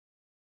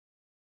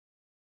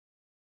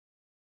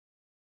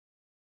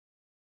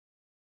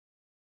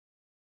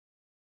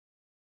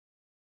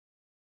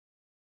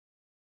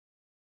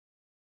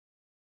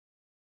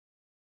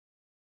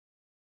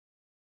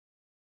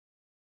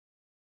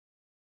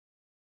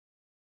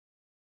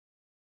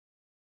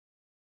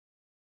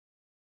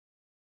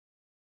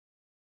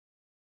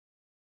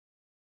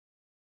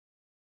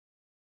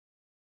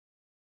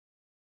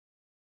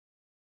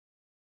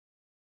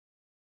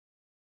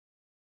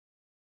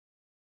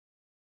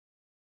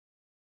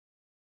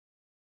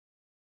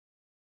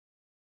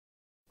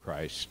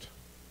Christ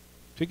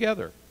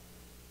together.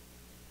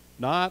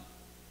 Not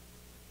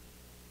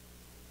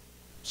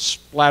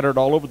splattered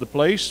all over the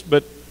place,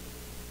 but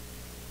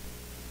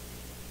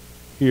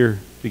here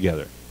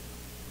together.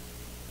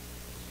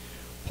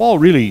 Paul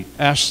really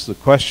asks the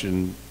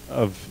question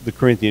of the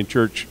Corinthian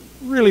church,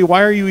 really,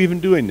 why are you even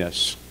doing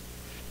this?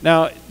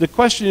 Now, the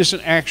question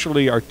isn't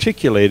actually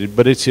articulated,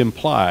 but it's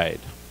implied.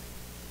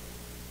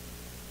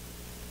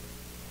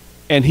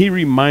 And he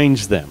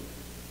reminds them.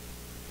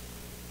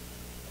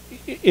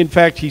 In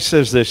fact, he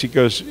says this, he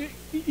goes,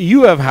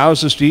 you have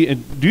houses to eat,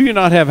 and do you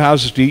not have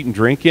houses to eat and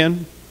drink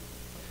in?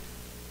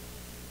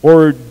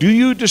 Or do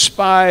you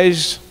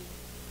despise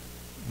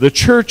the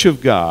church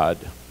of God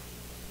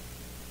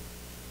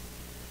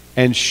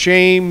and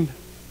shame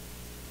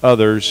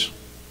others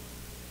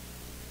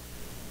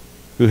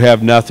who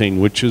have nothing,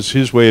 which is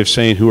his way of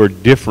saying who are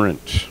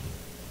different?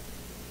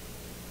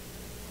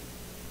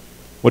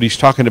 What he's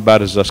talking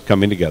about is us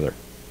coming together,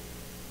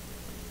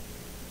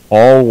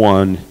 all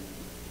one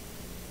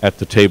at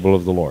the table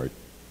of the Lord.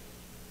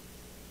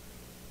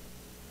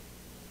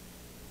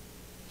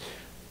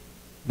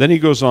 Then he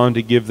goes on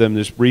to give them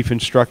this brief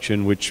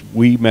instruction, which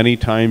we many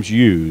times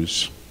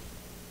use.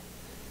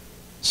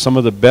 Some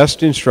of the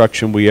best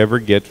instruction we ever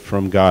get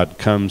from God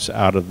comes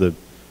out of the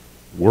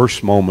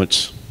worst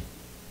moments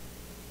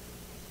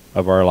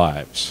of our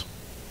lives.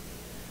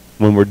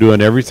 When we're doing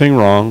everything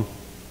wrong,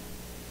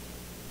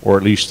 or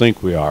at least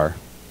think we are.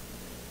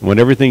 When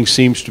everything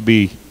seems to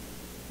be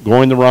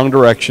going the wrong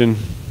direction,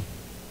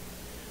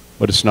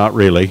 but it's not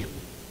really.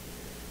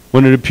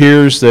 When it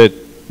appears that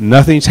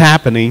nothing's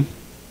happening,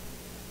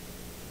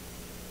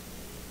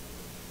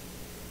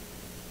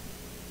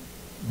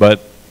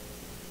 but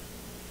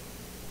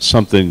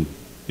something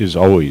is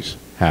always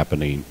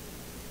happening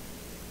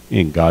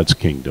in God's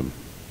kingdom.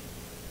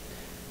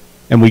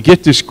 And we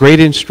get this great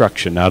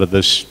instruction out of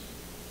this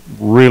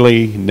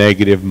really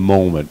negative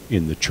moment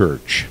in the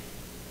church.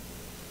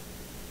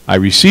 I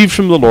received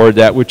from the Lord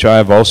that which I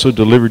have also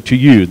delivered to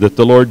you, that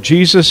the Lord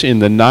Jesus, in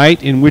the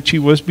night in which he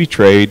was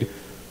betrayed,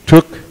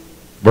 took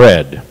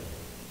bread.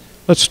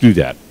 Let's do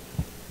that.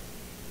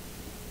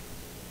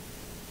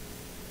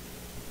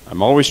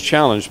 I'm always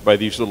challenged by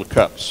these little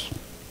cups.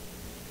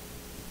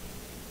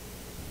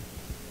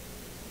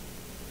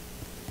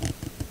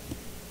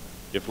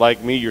 If,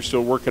 like me, you're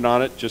still working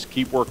on it, just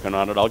keep working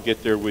on it. I'll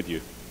get there with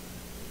you.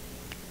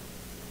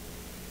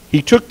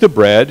 He took the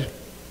bread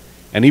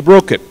and he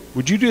broke it.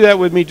 Would you do that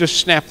with me? Just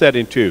snap that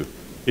in two.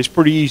 It's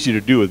pretty easy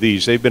to do with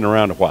these. They've been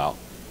around a while.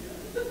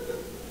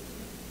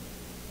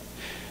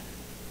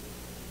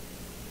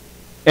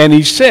 And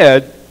he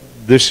said,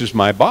 this is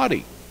my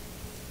body.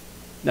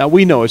 Now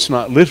we know it's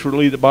not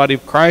literally the body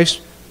of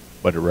Christ,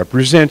 but it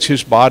represents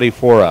his body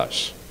for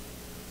us,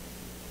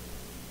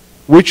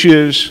 which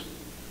is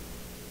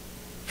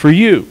for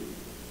you.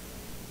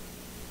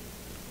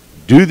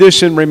 Do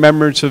this in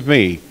remembrance of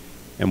me.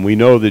 And we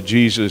know that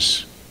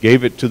Jesus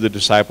gave it to the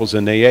disciples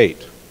and they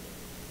ate.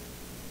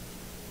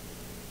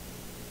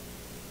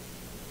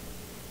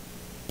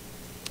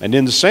 And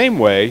in the same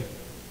way,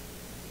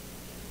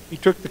 he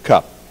took the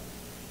cup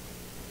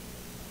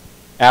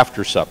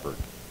after supper,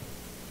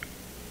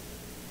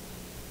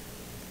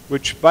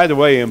 which, by the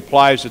way,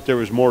 implies that there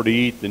was more to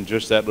eat than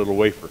just that little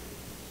wafer.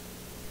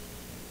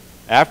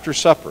 After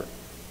supper,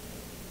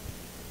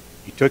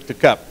 he took the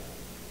cup.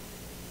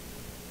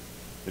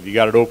 Have you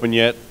got it open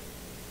yet?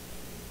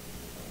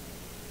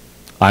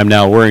 I'm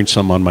now wearing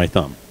some on my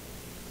thumb.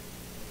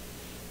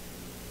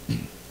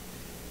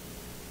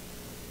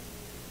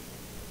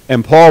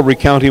 And Paul,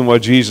 recounting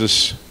what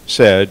Jesus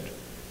said,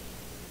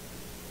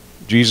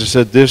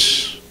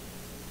 this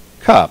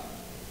cup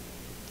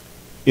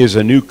is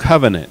a new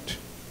covenant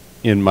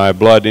in my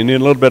blood. And in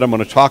a little bit, I'm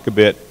going to talk a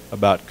bit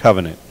about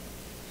covenant.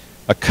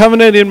 A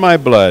covenant in my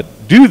blood.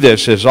 Do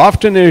this as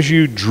often as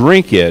you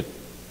drink it.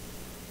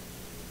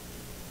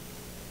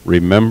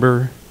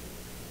 Remember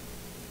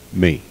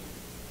me.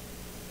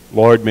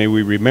 Lord, may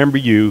we remember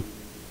you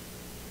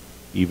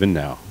even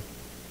now.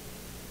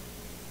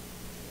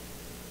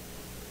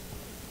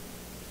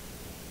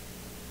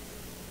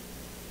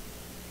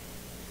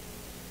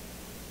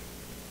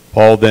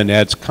 Paul then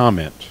adds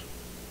comment.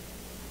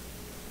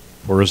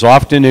 For as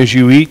often as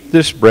you eat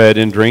this bread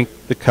and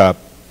drink the cup,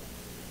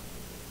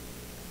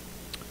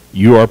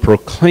 you are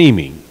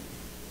proclaiming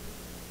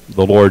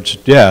the Lord's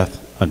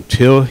death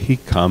until he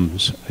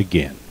comes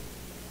again.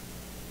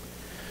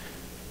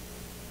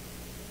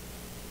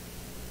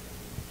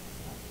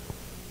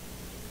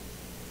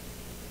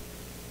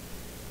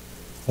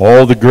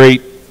 All the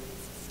great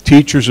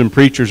teachers and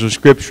preachers of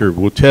Scripture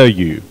will tell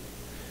you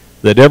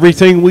that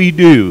everything we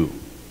do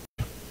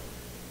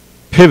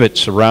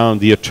pivots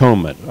around the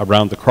atonement,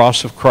 around the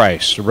cross of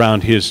Christ,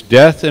 around his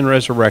death and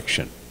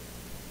resurrection.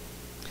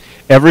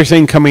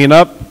 Everything coming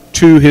up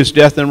to his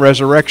death and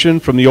resurrection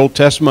from the Old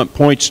Testament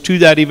points to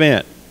that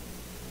event.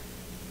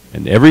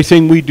 And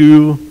everything we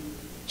do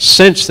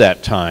since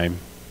that time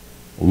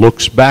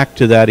looks back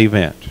to that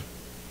event.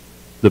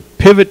 The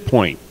pivot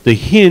point, the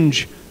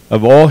hinge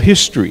of all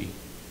history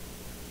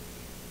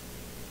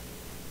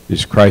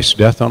is Christ's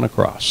death on the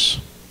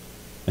cross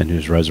and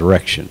his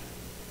resurrection.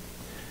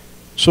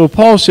 So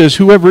Paul says,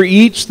 whoever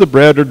eats the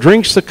bread or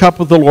drinks the cup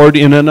of the Lord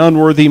in an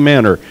unworthy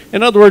manner.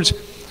 In other words,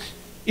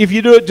 if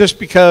you do it just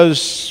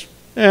because,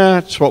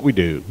 it's what we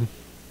do.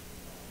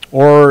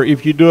 Or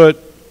if you do it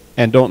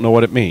and don't know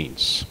what it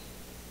means.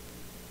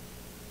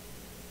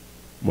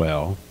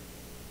 Well,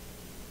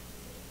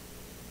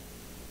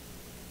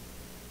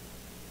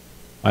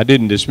 I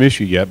didn't dismiss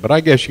you yet, but I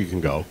guess you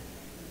can go.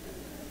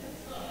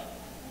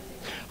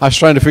 I was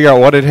trying to figure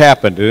out what had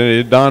happened, and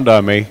it dawned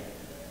on me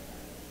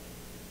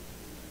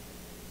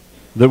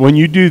that when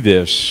you do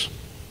this,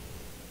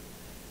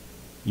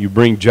 you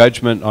bring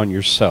judgment on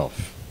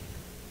yourself.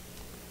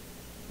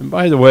 And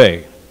by the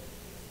way,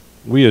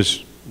 we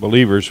as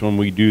believers, when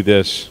we do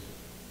this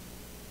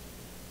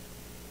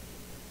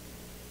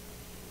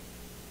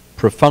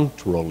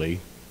perfunctorily,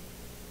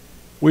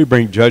 we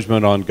bring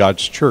judgment on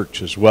God's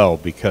church as well,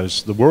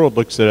 because the world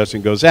looks at us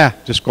and goes,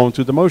 just going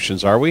through the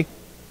motions, are we?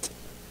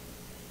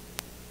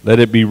 Let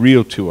it be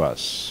real to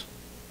us.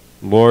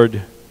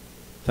 Lord,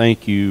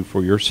 thank you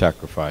for your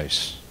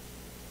sacrifice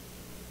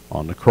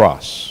on the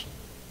cross.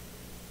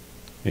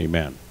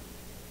 Amen.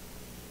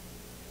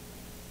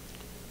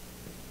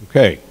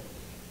 Okay.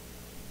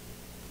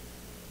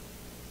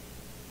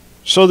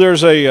 So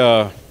there's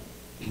a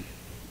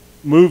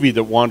movie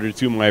that wandered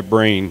through my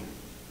brain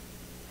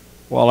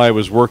while I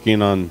was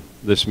working on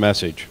this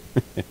message.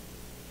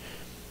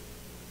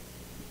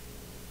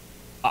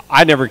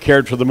 I never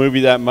cared for the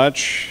movie that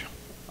much.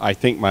 I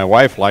think my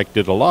wife liked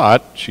it a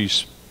lot.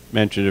 She's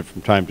mentioned it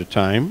from time to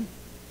time.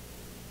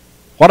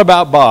 What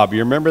About Bob?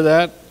 You remember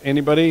that?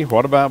 Anybody?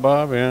 What About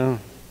Bob? Yeah.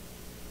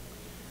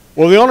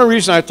 Well, the only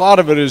reason I thought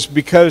of it is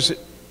because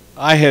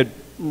I had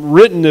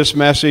written this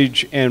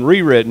message and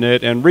rewritten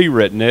it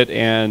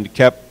and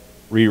kept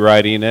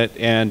rewriting it.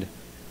 And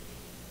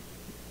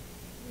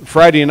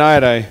Friday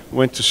night I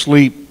went to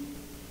sleep,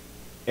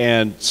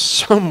 and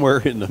somewhere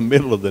in the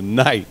middle of the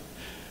night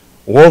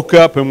woke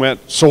up and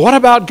went, so what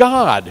about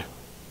God?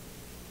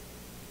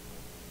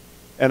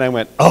 And I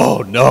went,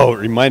 oh no, it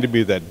reminded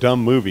me of that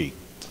dumb movie.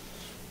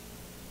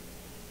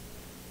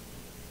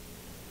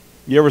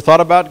 You ever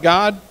thought about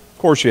God? Of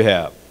course you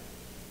have.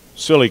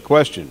 Silly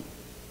question.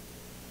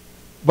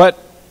 But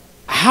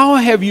how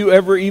have you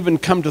ever even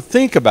come to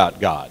think about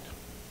God?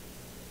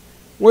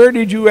 Where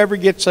did you ever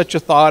get such a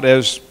thought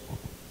as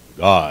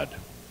God?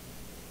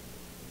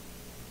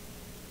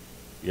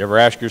 You ever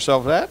ask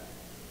yourself that?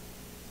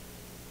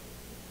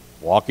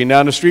 Walking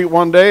down the street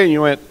one day and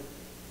you went,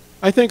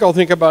 I think I'll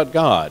think about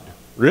God.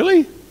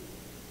 Really?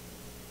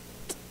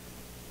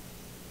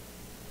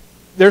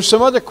 There's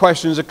some other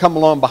questions that come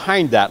along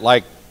behind that,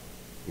 like,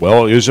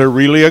 well, is there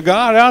really a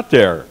God out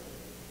there?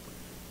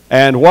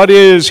 And what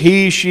is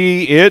he,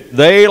 she, it,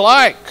 they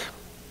like?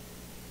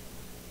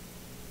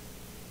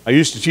 I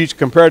used to teach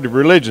comparative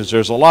religions.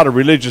 There's a lot of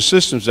religious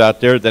systems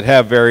out there that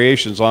have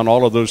variations on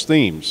all of those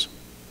themes.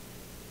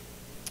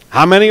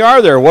 How many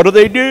are there? What do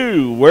they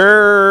do?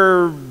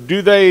 Where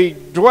do they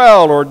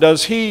dwell? Or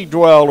does he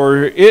dwell?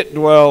 Or it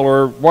dwell?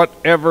 Or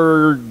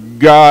whatever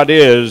God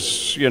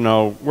is,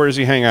 where does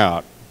he hang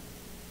out?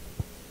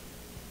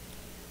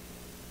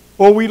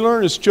 Well, we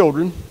learn as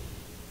children.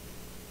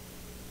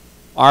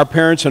 Our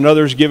parents and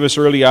others give us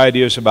early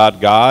ideas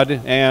about God,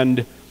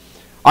 and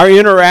our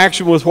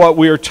interaction with what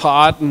we are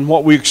taught and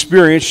what we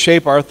experience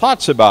shape our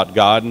thoughts about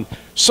God. And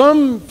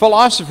some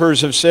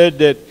philosophers have said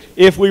that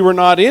if we were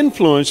not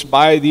influenced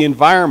by the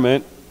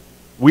environment,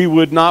 we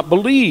would not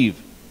believe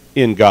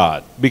in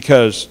God,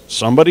 because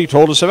somebody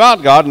told us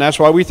about God, and that's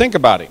why we think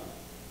about him.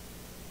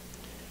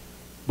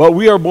 But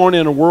we are born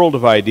in a world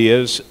of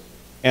ideas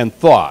and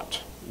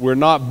thought. We're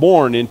not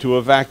born into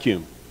a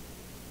vacuum.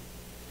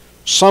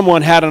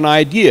 Someone had an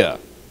idea,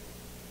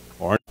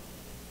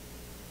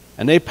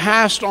 and they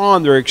passed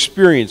on their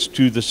experience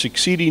to the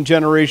succeeding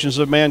generations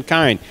of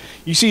mankind.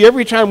 You see,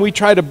 every time we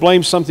try to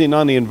blame something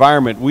on the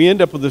environment, we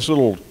end up with this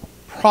little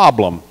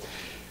problem.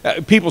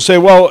 People say,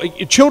 well,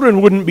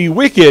 children wouldn't be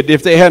wicked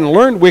if they hadn't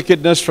learned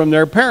wickedness from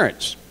their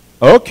parents.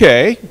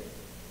 Okay,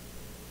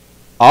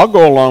 I'll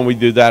go along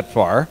with you that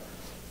far.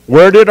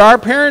 Where did our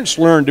parents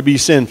learn to be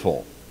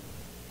sinful?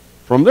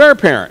 From their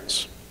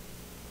parents.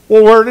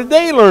 Well, where did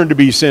they learn to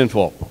be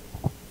sinful?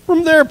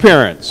 From their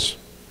parents.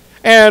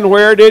 And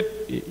where did,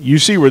 you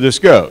see where this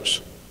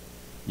goes.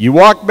 You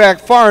walk back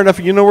far enough,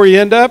 you know where you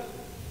end up?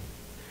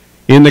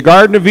 In the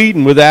Garden of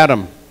Eden with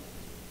Adam.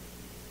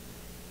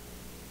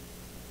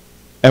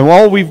 And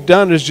all we've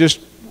done is just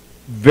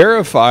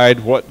verified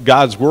what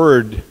God's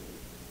Word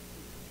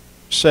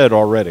said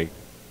already.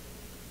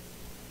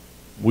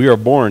 We are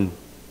born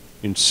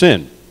in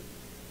sin.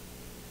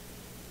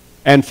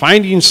 And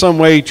finding some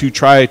way to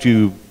try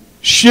to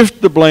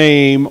shift the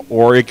blame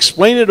or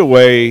explain it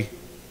away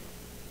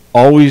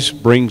always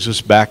brings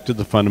us back to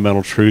the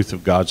fundamental truth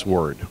of God's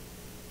Word.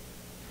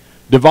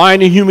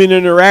 Divine and human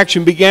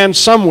interaction began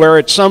somewhere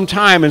at some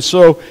time, and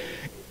so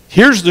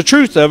here's the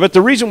truth of it.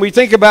 The reason we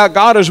think about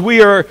God is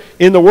we are,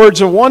 in the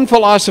words of one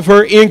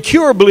philosopher,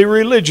 incurably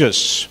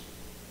religious.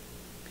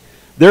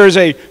 There is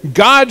a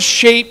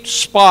God-shaped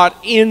spot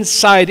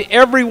inside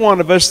every one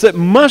of us that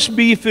must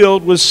be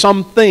filled with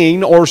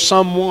something or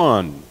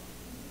someone.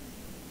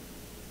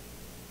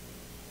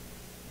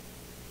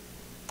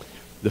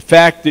 The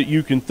fact that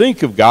you can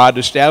think of God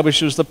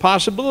establishes the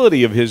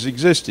possibility of His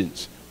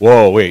existence.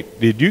 Whoa, wait,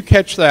 did you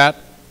catch that?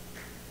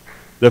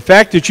 The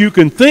fact that you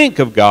can think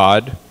of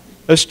God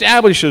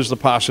establishes the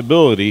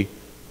possibility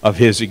of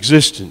His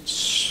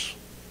existence.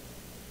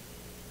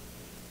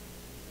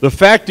 The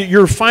fact that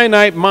your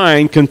finite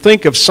mind can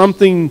think of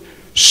something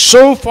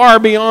so far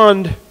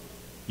beyond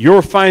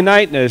your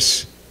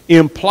finiteness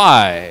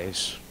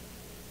implies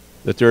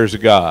that there is a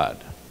God.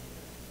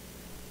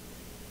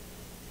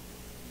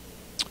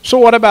 So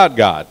what about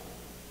God?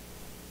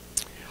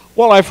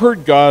 Well, I've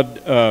heard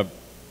God,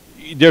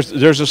 there's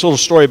this little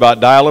story about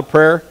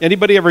dial-a-prayer.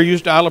 Anybody ever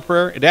used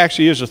dial-a-prayer? It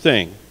actually is a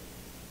thing.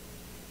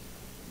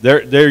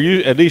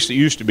 At least it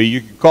used to be.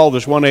 You could call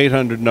this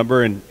 1-800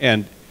 number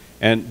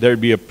and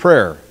there'd be a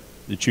prayer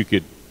that you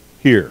could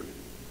hear.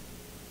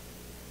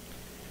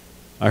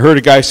 I heard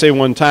a guy say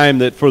one time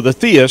that for the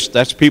theists,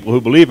 that's people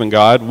who believe in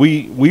God,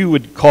 we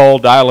would call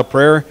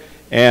dial-a-prayer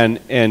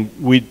and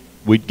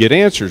we'd get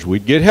answers,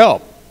 we'd get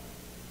help.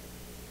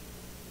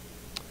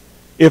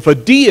 If a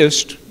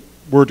deist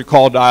were to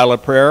call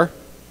dial-a-prayer,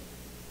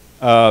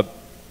 the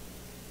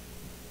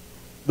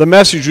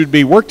message would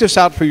be, work this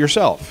out for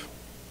yourself.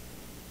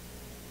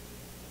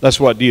 That's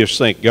what deists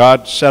think.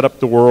 God set up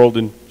the world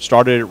and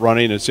started it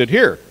running and said,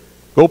 here,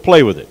 go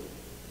play with it.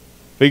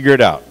 Figure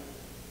it out.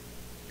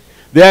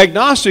 The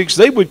agnostics,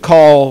 they would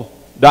call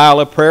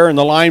dial-a-prayer and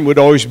the line would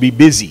always be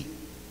busy.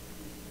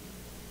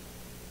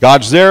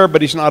 God's there,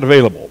 but He's not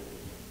available.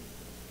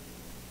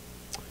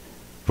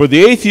 For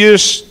the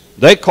atheists,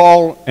 they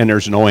call and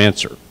there's no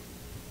answer.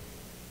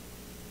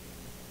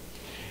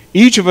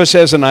 Each of us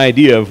has an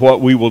idea of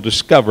what we will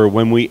discover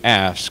when we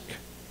ask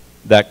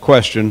that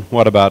question,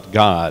 what about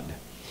God?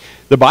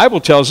 The Bible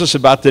tells us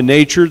about the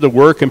nature, the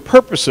work, and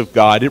purpose of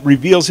God. It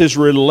reveals His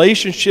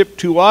relationship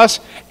to us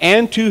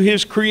and to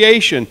His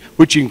creation,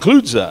 which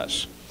includes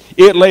us.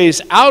 It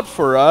lays out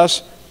for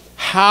us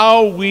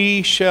how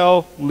we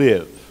shall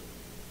live.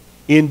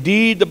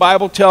 Indeed, the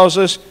Bible tells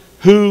us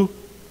who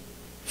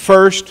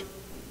first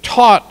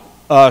taught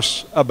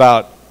us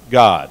about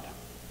God.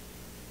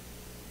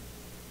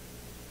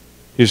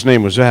 His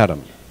name was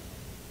Adam.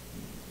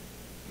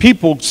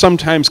 People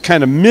sometimes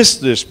kind of miss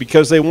this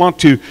because they want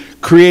to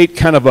create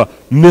kind of a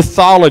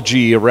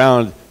mythology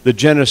around the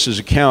Genesis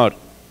account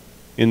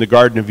in the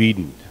Garden of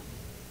Eden.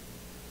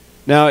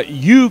 Now,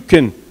 you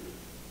can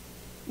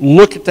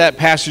look at that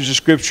passage of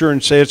Scripture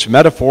and say it's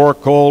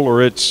metaphorical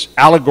or it's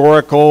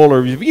allegorical,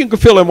 or you can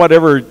fill in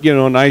whatever,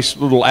 nice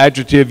little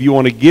adjective you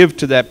want to give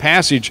to that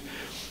passage.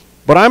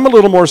 But I'm a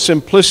little more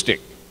simplistic.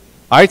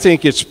 I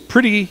think it's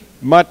pretty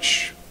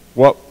much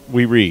what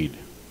we read.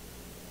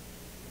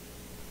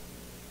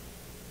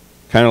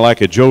 Kind of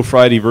like a Joe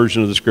Friday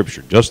version of the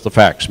Scripture. Just the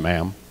facts,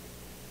 ma'am.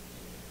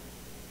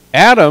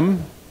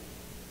 Adam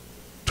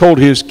told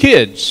his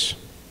kids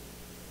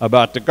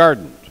about the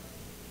garden.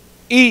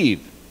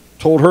 Eve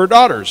told her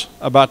daughters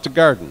about the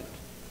garden.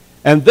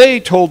 And they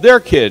told their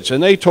kids,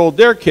 and they told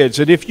their kids.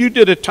 And if you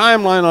did a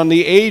timeline on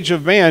the age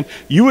of man,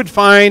 you would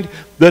find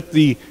that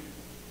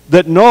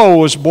Noah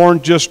was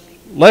born just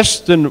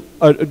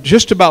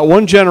about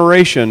one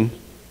generation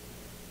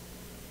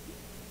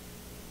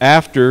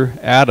after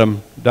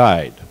Adam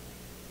died.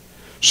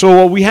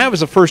 So what we have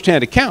is a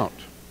first-hand account.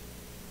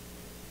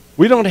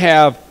 We don't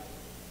have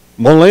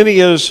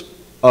millennia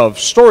of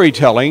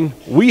storytelling.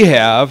 We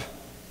have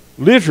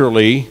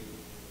literally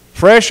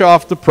fresh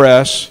off the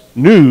press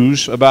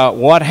news about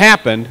what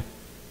happened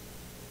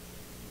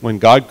when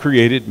God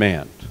created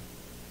man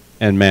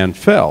and man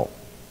fell.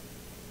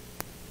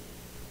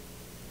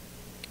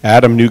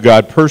 Adam knew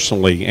God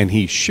personally, and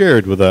he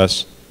shared with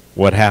us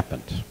what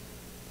happened.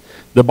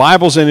 The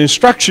Bible's an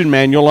instruction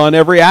manual on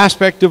every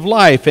aspect of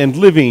life and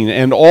living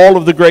and all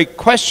of the great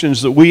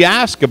questions that we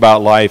ask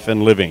about life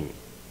and living.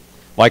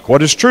 Like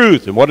what is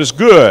truth and what is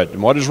good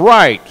and what is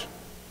right.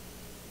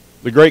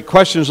 The great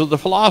questions of the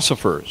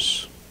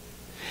philosophers.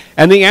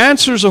 And the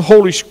answers of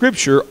Holy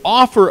Scripture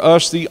offer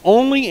us the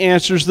only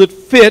answers that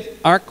fit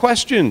our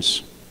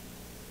questions.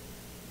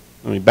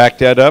 Let me back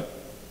that up.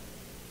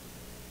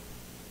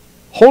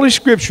 Holy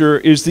Scripture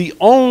is the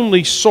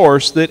only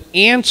source that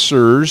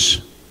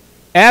answers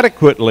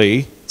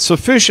adequately,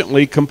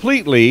 sufficiently,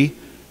 completely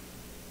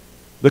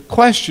the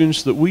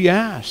questions that we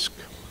ask.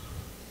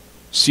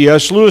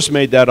 C.S. Lewis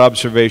made that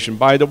observation.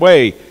 By the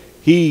way,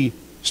 he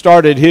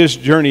started his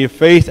journey of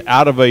faith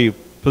out of a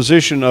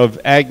position of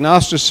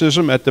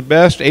agnosticism at the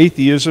best,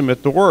 atheism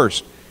at the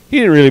worst. He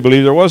didn't really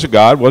believe there was a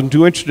God, wasn't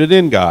too interested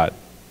in God,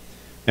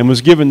 and was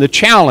given the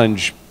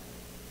challenge,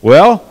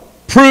 well,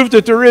 prove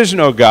that there is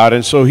no God.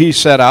 And so he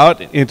set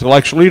out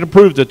intellectually to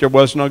prove that there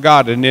was no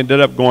God, and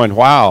ended up going,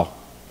 wow,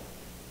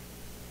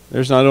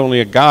 there's not only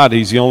a God,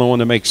 He's the only one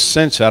that makes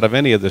sense out of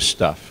any of this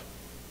stuff.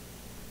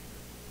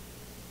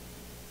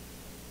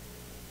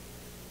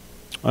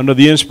 Under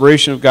the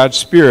inspiration of God's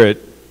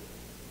Spirit,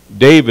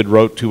 David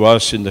wrote to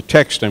us in the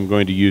text I'm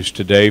going to use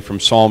today from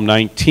Psalm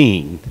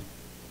 19.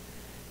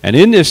 And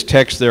in this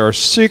text there are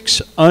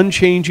 6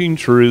 unchanging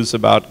truths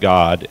about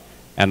God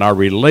and our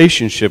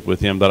relationship with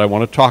Him that I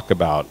want to talk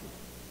about.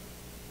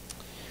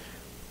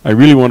 I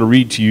really want to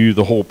read to you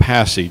the whole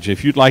passage.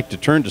 If you'd like to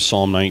turn to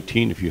Psalm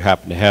 19, if you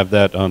happen to have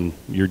that on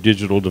your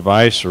digital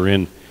device or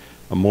in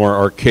a more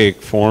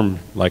archaic form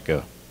like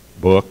a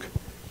book.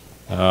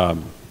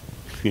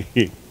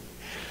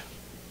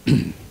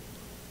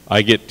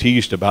 I get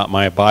teased about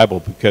my Bible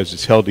because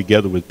it's held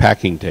together with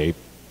packing tape.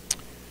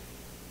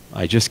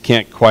 I just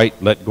can't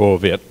quite let go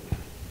of it.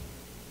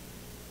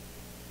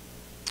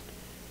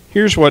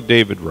 Here's what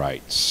David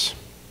writes.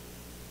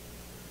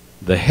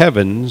 The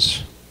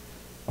heavens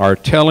are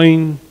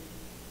telling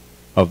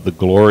of the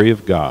glory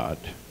of God,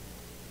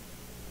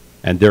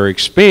 and their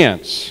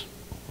expanse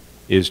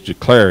is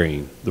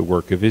declaring the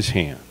work of His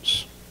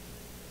hands.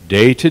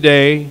 Day to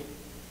day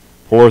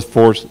pours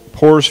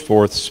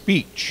forth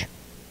speech,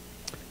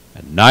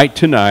 and night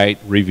to night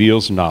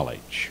reveals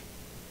knowledge.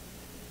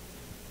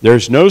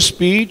 There's no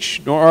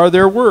speech, nor are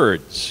there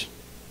words.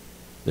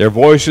 Their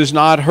voice is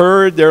not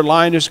heard, their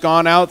line has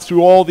gone out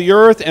through all the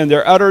earth, and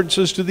their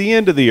utterances to the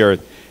end of the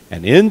earth.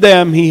 And in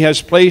them He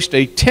has placed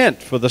a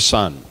tent for the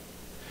sun,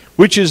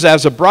 which is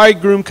as a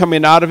bridegroom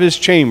coming out of his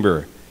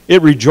chamber.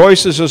 It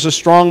rejoices as a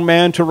strong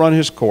man to run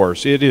his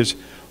course. It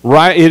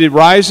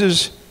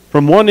rises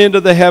from one end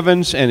of the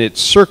heavens, and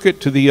its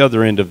circuit to the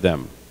other end of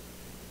them.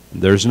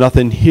 There's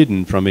nothing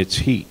hidden from its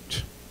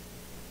heat.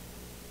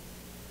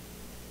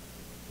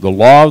 The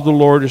law of the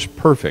Lord is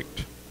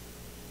perfect,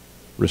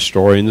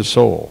 restoring the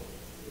soul.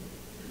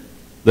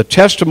 The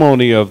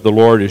testimony of the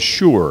Lord is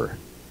sure,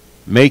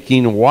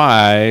 making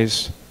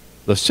wise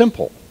the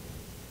simple.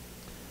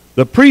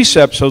 The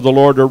precepts of the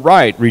Lord are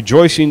right,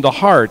 rejoicing the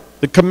heart.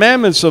 The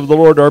commandments of the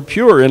Lord are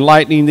pure,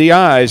 enlightening the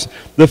eyes.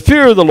 The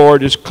fear of the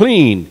Lord is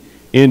clean,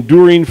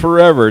 enduring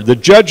forever. The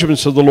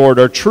judgments of the Lord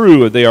are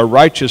true, and they are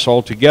righteous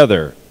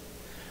altogether.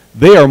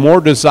 They are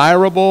more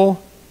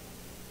desirable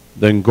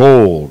than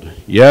gold,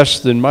 yes,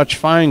 than much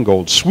fine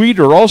gold,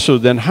 sweeter also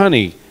than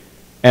honey,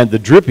 and the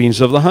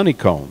drippings of the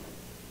honeycomb.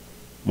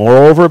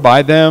 Moreover,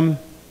 by them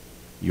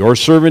your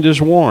servant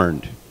is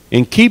warned.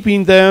 In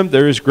keeping them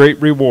there is great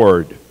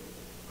reward.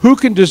 Who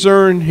can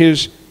discern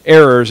his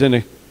errors?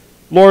 And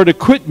Lord,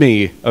 acquit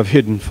me of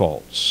hidden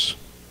faults.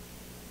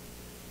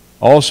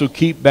 Also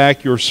keep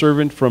back your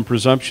servant from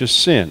presumptuous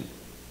sin.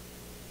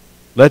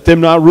 Let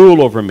them not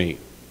rule over me.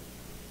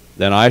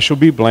 Then I shall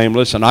be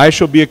blameless, and I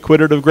shall be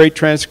acquitted of great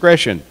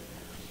transgression.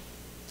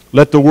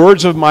 Let the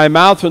words of my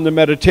mouth and the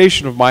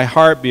meditation of my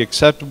heart be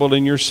acceptable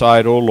in your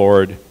sight, O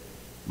Lord,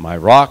 my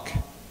rock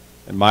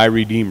and my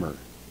redeemer.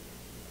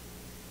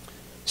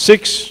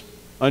 6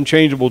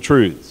 unchangeable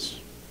truths.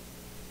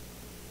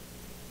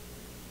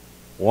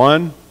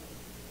 1,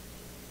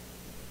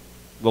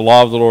 the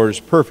law of the Lord is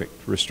perfect,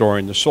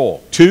 restoring the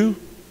soul. 2,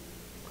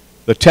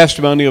 the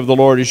testimony of the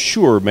Lord is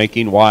sure,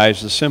 making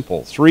wise the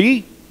simple.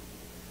 3,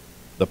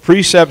 the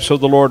precepts of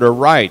the Lord are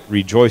right,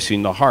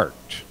 rejoicing the heart.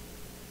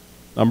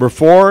 Number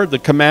 4, the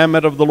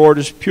commandment of the Lord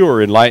is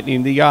pure,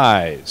 enlightening the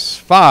eyes.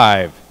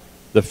 5,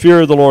 the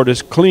fear of the Lord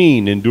is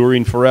clean,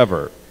 enduring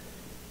forever.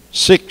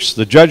 6,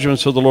 the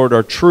judgments of the Lord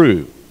are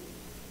true,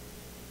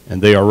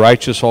 and they are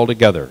righteous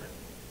altogether.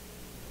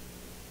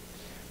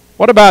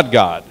 What about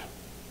God?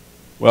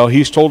 Well,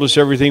 He's told us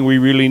everything we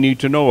really need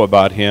to know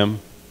about Him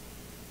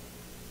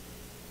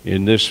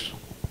in this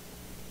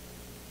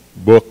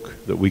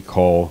book that we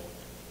call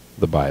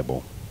the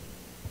Bible.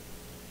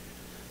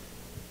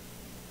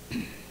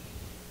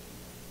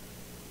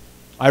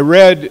 I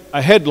read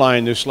a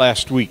headline this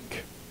last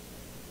week.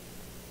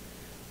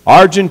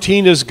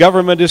 Argentina's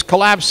government is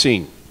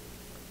collapsing.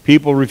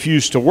 People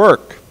refuse to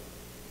work,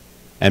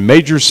 and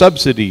major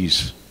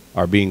subsidies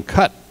are being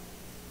cut.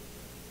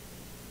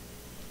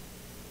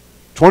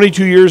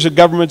 22 years of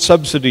government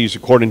subsidies,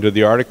 according to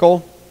the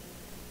article.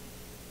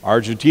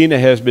 Argentina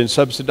has been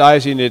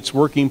subsidizing its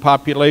working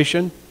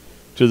population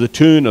to the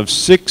tune of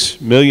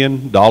 $6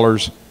 million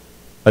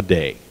a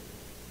day.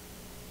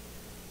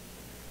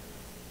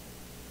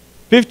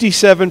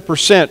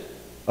 57%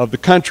 of the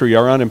country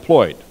are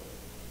unemployed.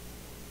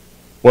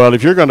 Well,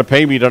 if you're going to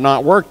pay me to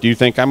not work, do you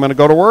think I'm going to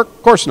go to work?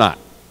 Of course not.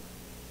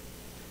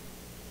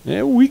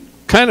 Yeah, we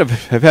kind of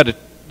have had a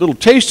little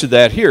taste of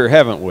that here,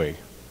 haven't we?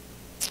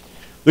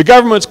 The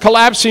government's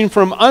collapsing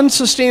from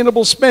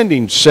unsustainable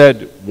spending,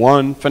 said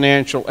one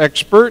financial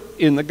expert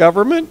in the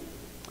government.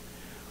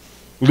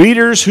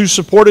 Leaders who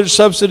supported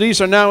subsidies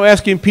are now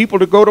asking people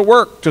to go to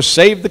work to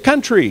save the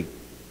country.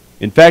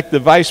 In fact, the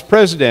vice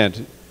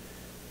president,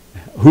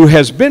 who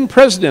has been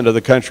president of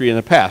the country in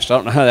the past, I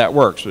don't know how that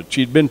works, but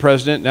she'd been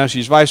president, now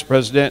she's vice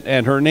president,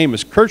 and her name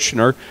is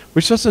Kirchner,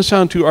 which doesn't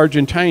sound too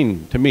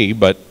Argentine to me,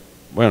 but,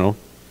 well,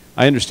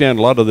 I understand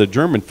a lot of the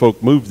German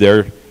folk moved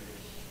there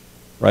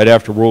right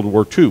after World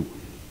War II.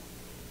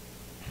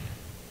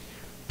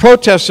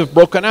 Protests have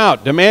broken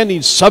out,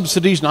 demanding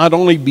subsidies not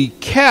only be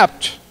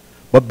kept,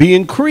 but be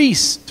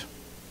increased.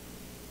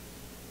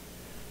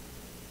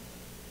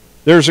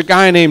 There's a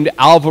guy named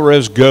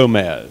Alvarez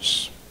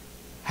Gomez,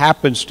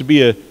 happens to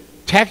be a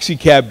taxi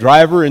cab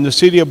driver in the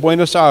city of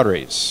Buenos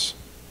Aires.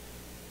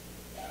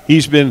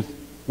 He's been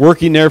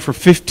working there for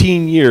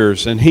 15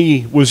 years, and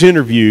he was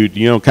interviewed,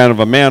 kind of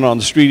a man on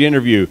the street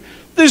interview.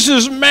 This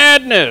is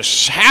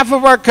madness. Half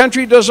of our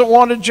country doesn't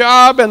want a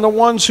job, and the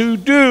ones who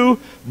do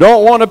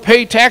don't want to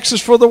pay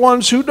taxes for the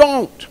ones who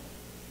don't.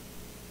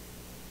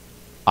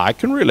 I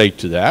can relate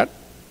to that.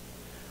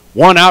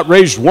 One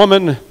outraged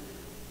woman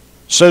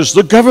says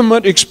the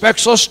government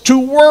expects us to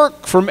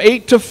work from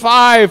 8 to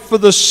 5 for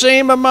the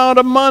same amount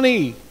of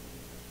money.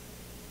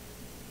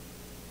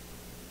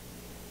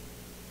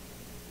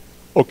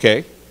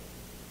 Okay.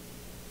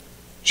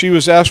 She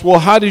was asked, well,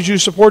 how did you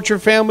support your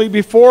family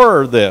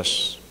before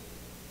this?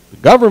 The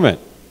government,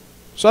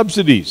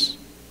 subsidies.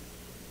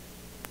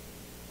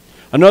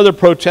 Another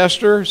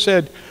protester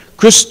said,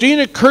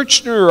 Christina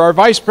Kirchner, our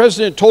vice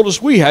president, told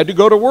us we had to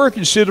go to work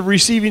instead of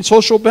receiving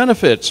social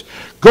benefits.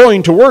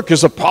 Going to work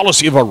is a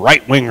policy of a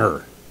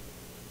right-winger.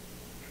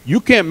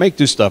 You can't make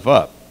this stuff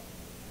up.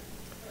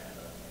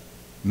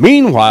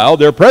 Meanwhile,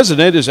 their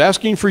president is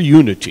asking for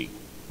unity.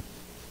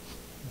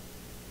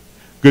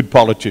 Good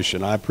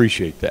politician, I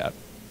appreciate that.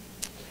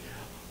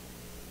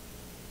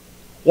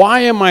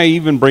 Why am I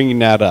even bringing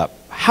that up?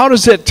 How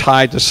does that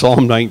tie to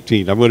Psalm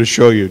 19? I'm going to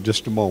show you in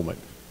just a moment.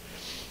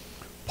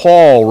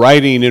 Paul,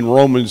 writing in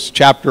Romans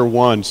chapter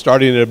 1,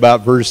 starting at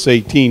about verse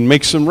 18,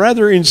 makes some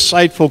rather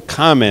insightful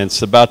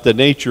comments about the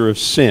nature of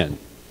sin.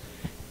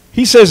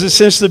 He says that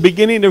since the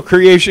beginning of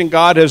creation,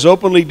 God has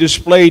openly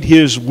displayed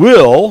his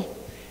will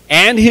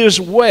and his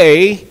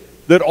way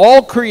that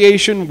all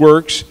creation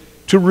works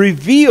to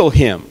reveal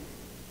him.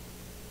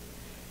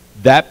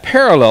 That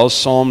parallels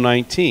Psalm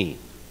 19.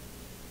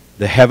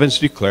 The heavens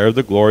declare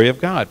the glory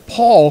of God.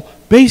 Paul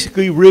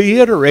basically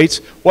reiterates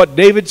what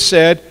David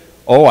said,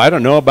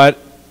 about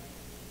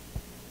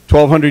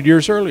 1,200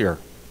 years earlier.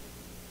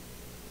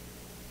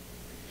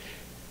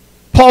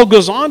 Paul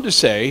goes on to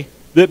say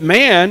that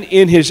man,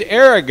 in his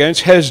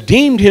arrogance, has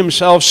deemed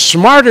himself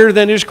smarter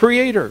than his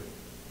Creator,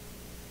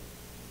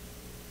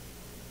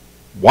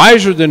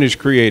 wiser than his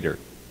Creator,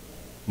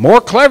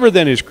 more clever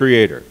than his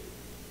Creator.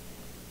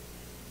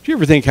 Do you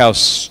ever think how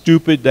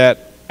stupid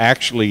that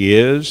actually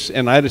is?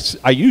 And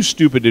I use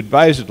stupid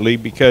advisedly,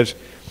 because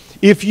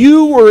if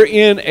you were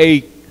in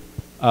a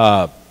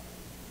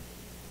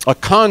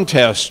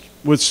contest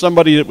with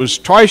somebody that was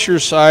twice your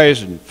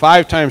size and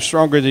 5 times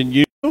stronger than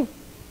you,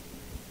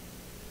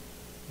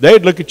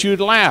 they'd look at you and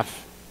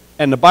laugh.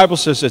 And the Bible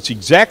says that's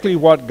exactly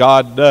what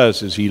God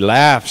does, is he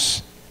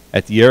laughs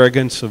at the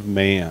arrogance of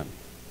man.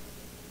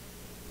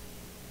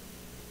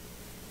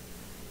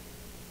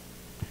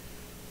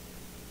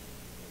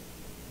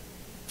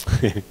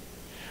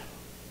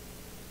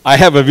 I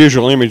have a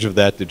visual image of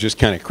that just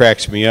kind of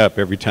cracks me up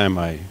every time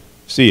I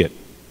see it.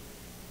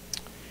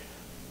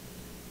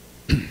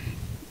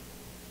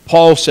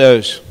 Paul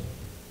says,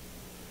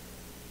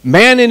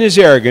 man in his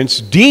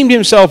arrogance deemed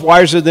himself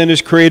wiser than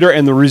his Creator,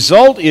 and the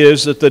result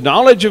is that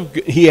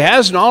he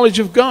has knowledge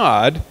of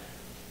God.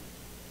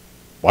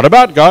 What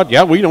about God?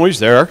 Yeah, we know he's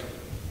there.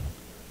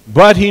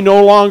 But he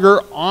no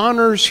longer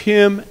honors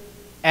him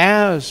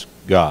as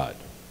God.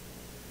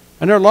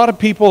 And there are a lot of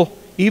people,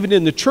 even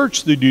in the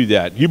church, that do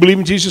that. You believe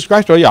in Jesus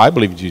Christ? Oh yeah, I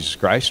believe in Jesus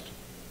Christ.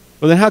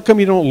 Well, then how come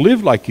you don't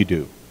live like you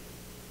do?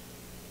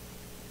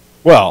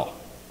 Well,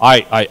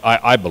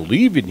 I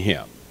believe in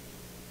him,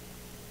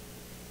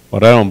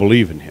 but I don't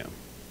believe in him.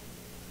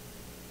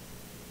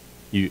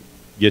 You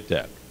get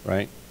that,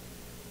 right?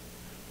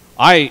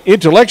 I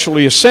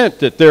intellectually assent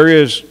that there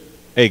is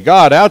a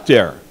God out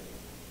there,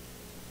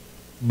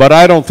 but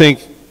I don't think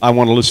I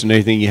want to listen to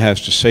anything he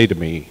has to say to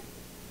me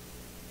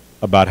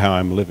about how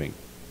I'm living.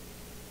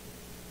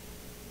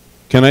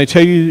 Can I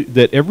tell you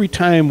that every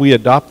time we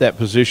adopt that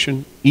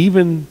position,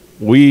 even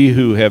we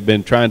who have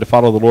been trying to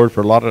follow the Lord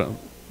for a lot of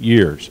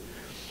years,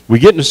 we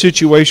get in a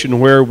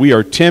situation where we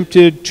are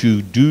tempted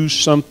to do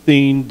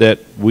something that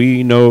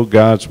we know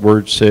God's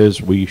Word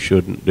says we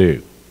shouldn't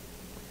do.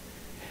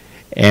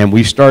 And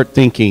we start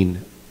thinking,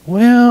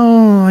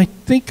 well, I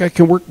think I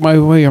can work my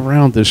way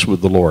around this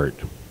with the Lord.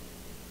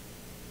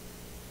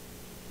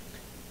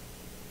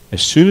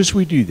 As soon as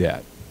we do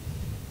that,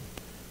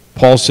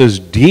 Paul says,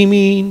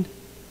 deeming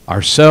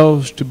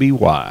ourselves to be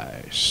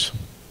wise,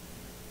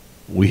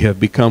 we have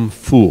become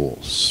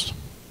fools.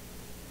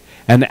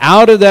 And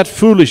out of that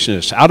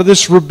foolishness, out of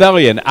this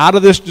rebellion, out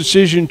of this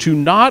decision to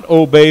not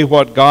obey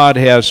what God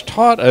has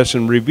taught us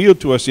and revealed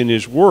to us in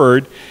his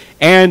Word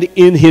and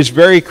in his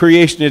very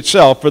creation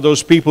itself, for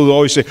those people who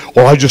always say,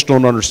 oh, I just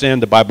don't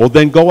understand the Bible,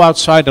 then go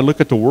outside and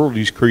look at the world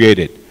he's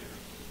created.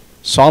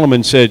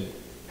 Solomon said,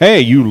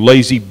 hey, you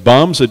lazy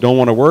bums that don't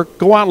want to work,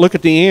 go out and look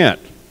at the ant.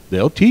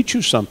 They'll teach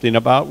you something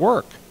about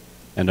work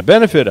and the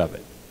benefit of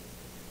it.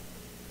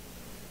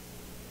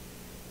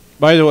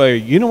 By the way,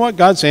 you know what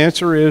God's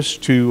answer is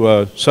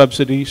to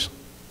subsidies?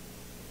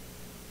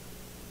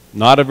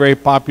 Not a very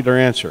popular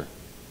answer.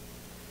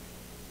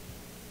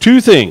 2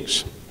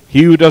 things.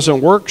 He who doesn't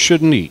work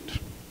shouldn't eat.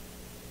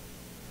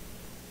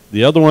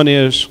 The other one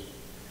is,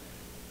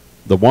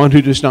 The one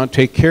who does not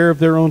take care of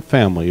their own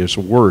family is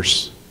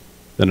worse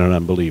than an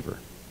unbeliever.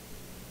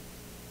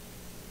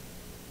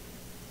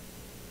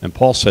 And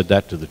Paul said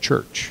that to the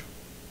church.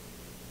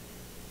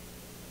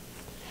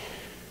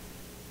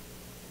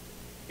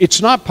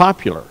 It's not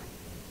popular.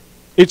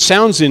 It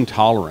sounds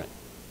intolerant.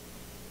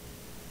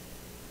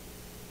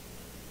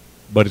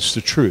 But it's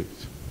the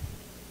truth.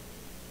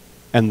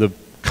 And the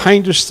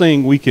kindest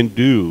thing we can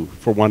do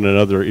for one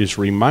another is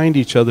remind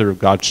each other of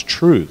God's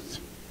truth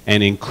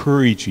and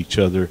encourage each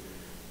other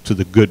to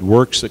the good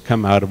works that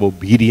come out of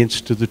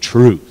obedience to the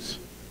truth.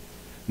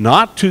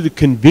 Not to the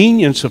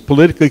convenience of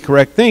politically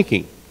correct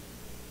thinking,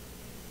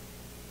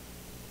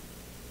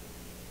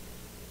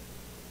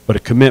 but a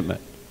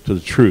commitment to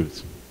the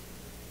truth.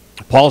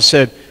 Paul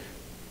said,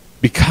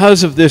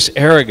 because of this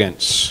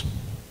arrogance,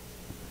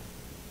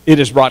 it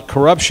has brought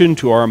corruption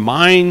to our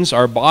minds,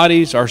 our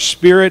bodies, our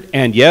spirit,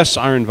 and yes,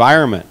 our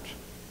environment.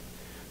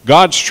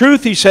 God's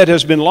truth, he said,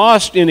 has been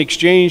lost in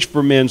exchange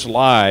for men's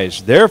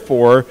lies.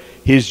 Therefore,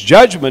 his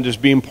judgment is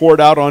being poured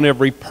out on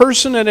every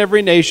person and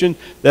every nation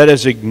that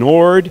has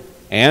ignored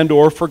and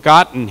or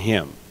forgotten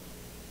him.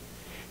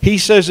 He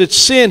says that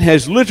sin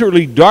has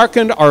literally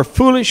darkened our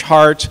foolish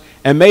hearts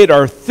and made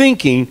our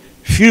thinking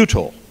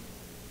futile.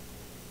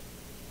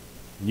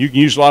 You can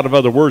use a lot of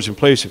other words in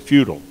place of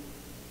futile.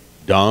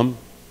 Dumb.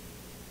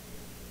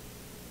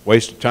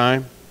 Waste of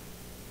time.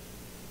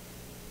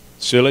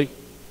 Silly.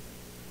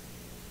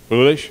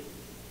 Foolish.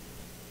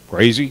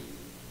 Crazy.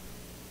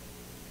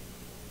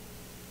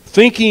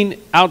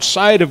 Thinking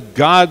outside of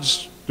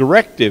God's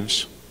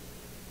directives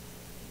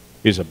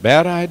is a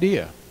bad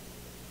idea.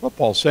 What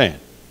Paul's saying.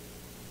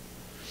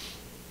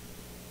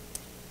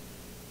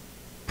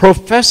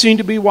 Professing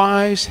to be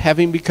wise,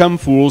 having become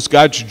fools,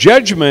 God's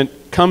judgment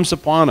comes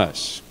upon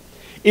us.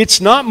 It's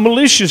not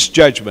malicious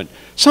judgment.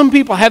 Some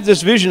people have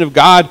this vision of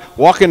God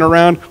walking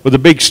around with a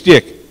big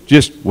stick,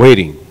 just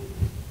waiting.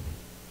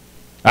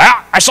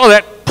 Ah, I saw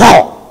that.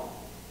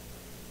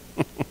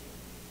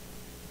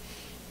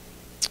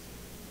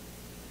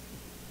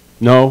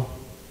 No.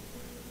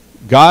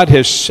 God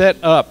has set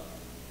up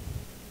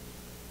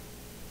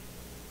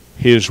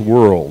his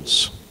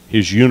worlds,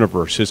 his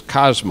universe, his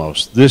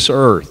cosmos, this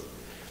earth,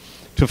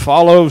 to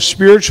follow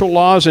spiritual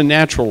laws and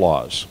natural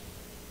laws.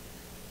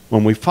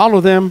 When we follow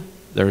them,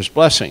 there's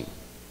blessing.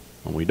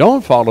 When we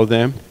don't follow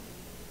them,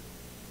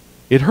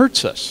 it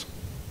hurts us.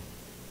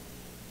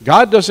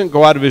 God doesn't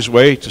go out of his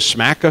way to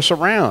smack us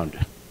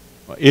around.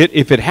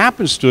 If it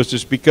happens to us,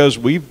 it's because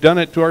we've done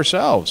it to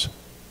ourselves.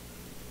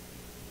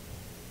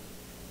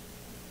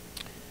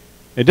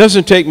 It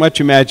doesn't take much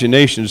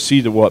imagination to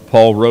see that what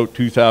Paul wrote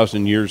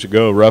 2,000 years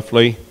ago,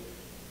 roughly,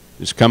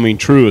 is coming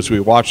true as we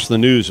watch the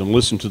news and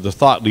listen to the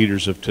thought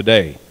leaders of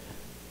today.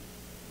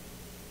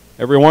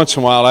 Every once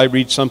in a while I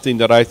read something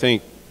that I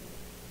think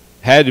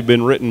had to have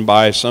been written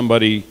by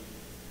somebody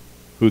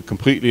who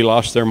completely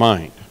lost their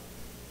mind.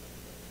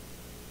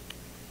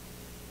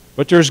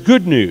 But there's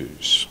good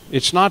news.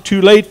 It's not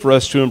too late for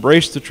us to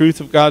embrace the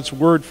truth of God's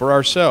word for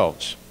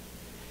ourselves.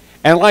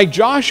 And like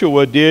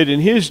Joshua did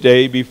in his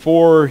day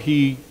before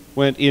he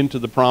went into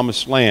the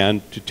promised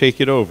land to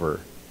take it over,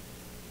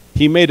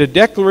 he made a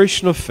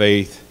declaration of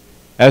faith,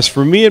 as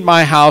for me and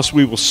my house,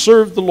 we will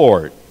serve the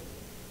Lord.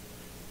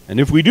 And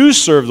if we do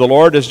serve the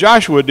Lord, as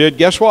Joshua did,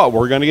 guess what?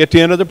 We're going to get to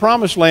the end of the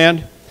promised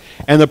land.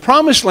 And the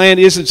promised land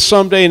isn't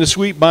someday in the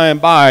sweet by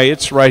and by.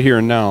 It's right here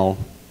and now.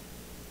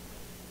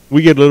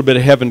 We get a little bit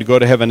of heaven to go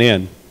to heaven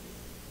in.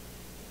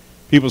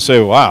 People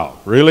say, wow,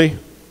 really?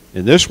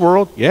 In this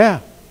world? Yeah.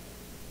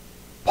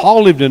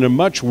 Paul lived in a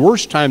much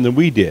worse time than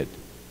we did.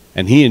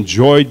 And he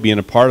enjoyed being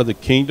a part of the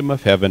kingdom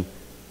of heaven,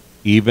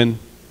 even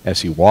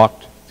as he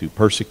walked through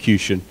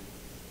persecution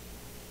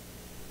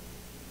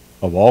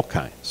of all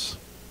kinds.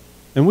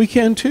 And we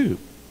can too.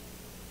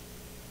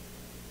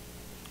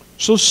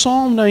 So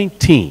Psalm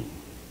 19,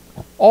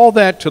 all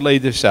that to lay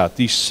this out,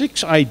 these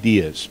 6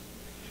 ideas.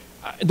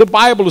 The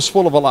Bible is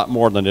full of a lot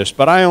more than this,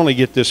 but I only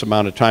get this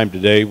amount of time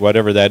today,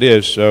 whatever that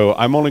is, so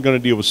I'm only going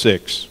to deal with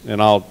 6,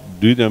 and I'll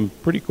do them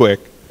pretty quick.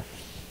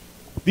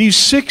 These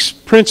 6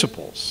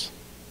 principles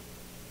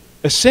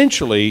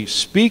essentially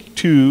speak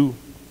to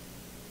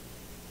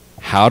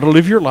how to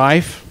live your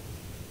life.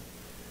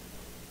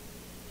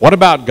 What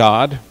about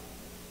God?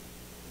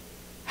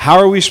 How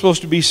are we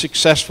supposed to be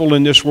successful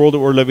in this world that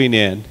we're living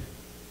in?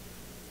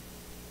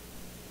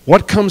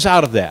 What comes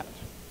out of that?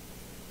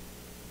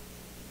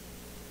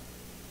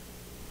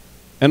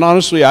 And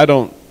honestly, I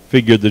don't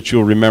figure that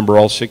you'll remember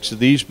all 6 of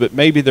these, but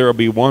maybe there will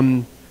be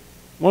one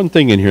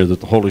thing in here that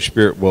the Holy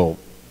Spirit will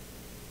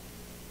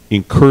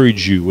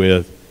encourage you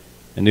with,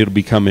 and it'll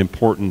become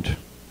important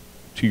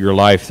to your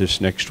life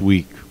this next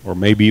week, or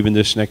maybe even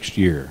this next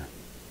year.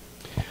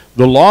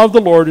 The law of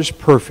the Lord is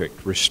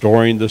perfect,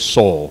 restoring the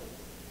soul.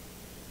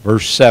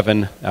 Verse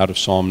 7 out of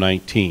Psalm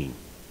 19.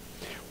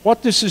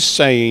 What this is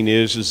saying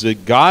is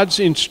that God's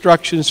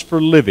instructions for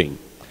living,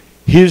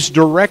 his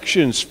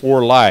directions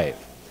for life,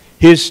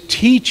 his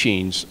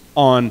teachings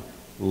on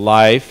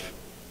life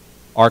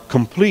are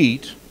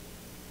complete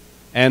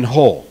and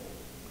whole.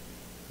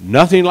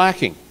 Nothing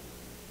lacking.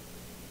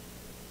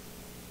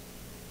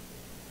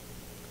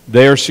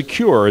 They are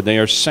secure, they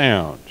are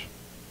sound,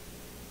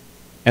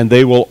 and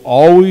they will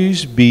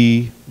always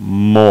be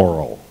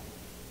moral.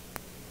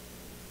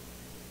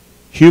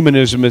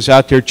 Humanism is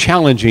out there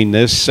challenging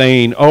this,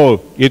 saying,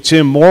 oh, it's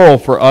immoral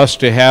for us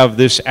to have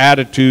this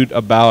attitude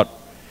about,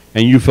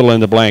 and you fill in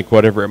the blank,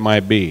 whatever it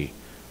might be.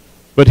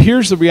 But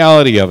here's the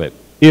reality of it.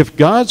 If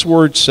God's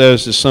Word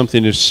says that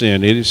something is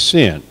sin, it is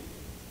sin.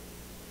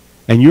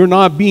 And you're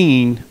not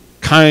being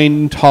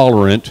kind and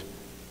tolerant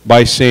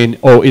by saying,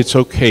 oh, it's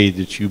okay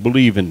that you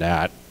believe in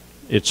that.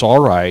 It's all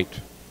right.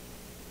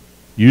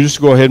 You just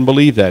go ahead and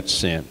believe that's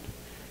sin.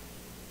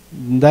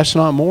 That's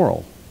not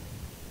moral.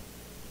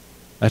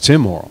 That's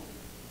immoral.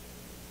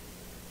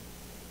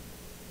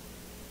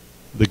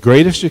 The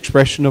greatest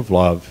expression of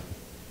love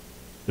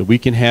that we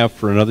can have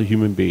for another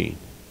human being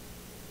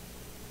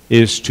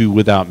is to,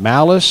 without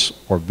malice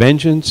or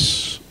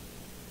vengeance,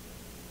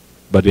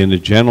 but in a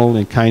gentle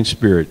and kind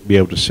spirit, be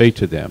able to say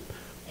to them,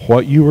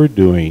 what you are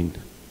doing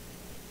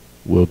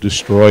will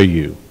destroy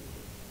you.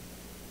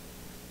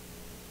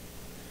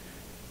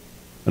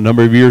 A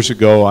number of years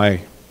ago,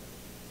 I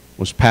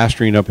was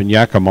pastoring up in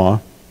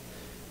Yakima,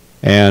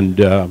 and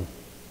I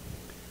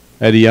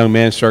had a young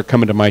man start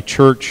coming to my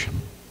church.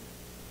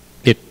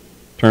 It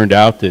turned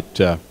out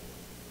that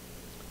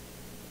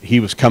he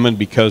was coming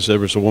because there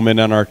was a woman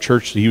in our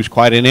church that he was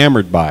quite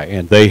enamored by,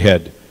 and they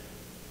had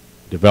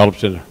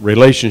developed a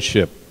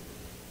relationship.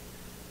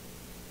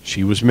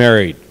 She was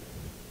married.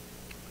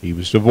 He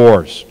was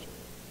divorced.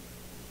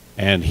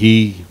 And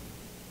he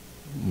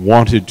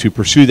wanted to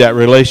pursue that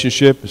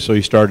relationship, so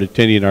he started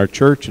attending our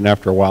church, and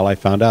after a while I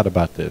found out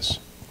about this.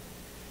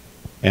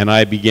 And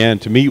I began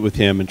to meet with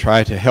him and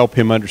try to help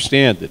him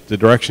understand that the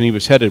direction he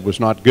was headed was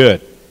not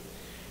good.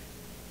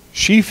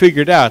 She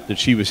figured out that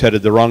she was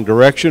headed the wrong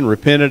direction,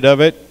 repented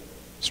of it,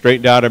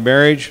 straightened out her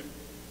marriage,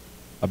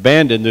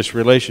 abandoned this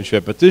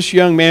relationship. But this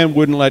young man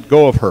wouldn't let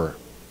go of her.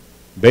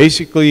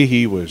 Basically,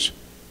 he was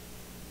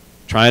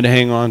trying to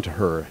hang on to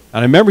her. And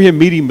I remember him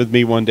meeting with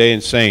me one day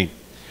and saying,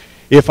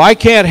 if I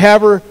can't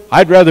have her,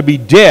 I'd rather be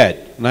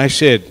dead. And I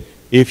said,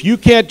 if you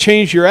can't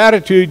change your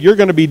attitude, you're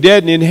going to be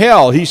dead and in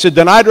hell. He said,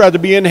 then I'd rather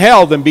be in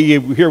hell than be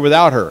here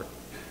without her.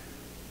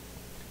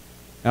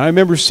 And I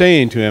remember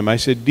saying to him, I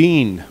said,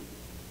 Dean,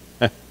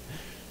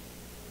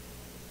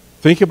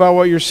 think about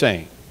what you're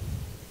saying.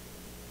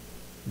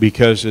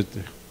 Because at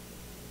the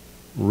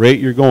rate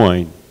you're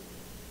going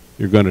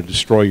to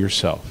destroy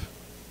yourself.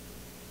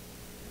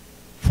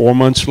 4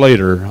 months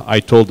later, I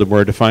told him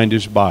where to find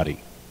his body.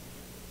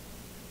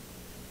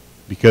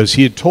 Because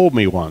he had told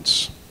me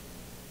once,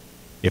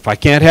 if I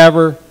can't have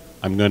her,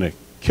 I'm going to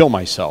kill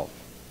myself.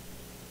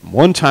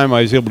 One time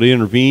I was able to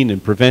intervene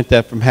and prevent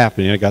that from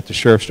happening. I got the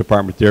sheriff's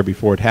department there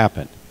before it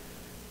happened.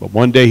 But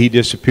one day he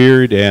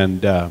disappeared,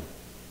 and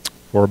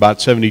for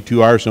about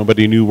 72 hours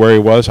nobody knew where he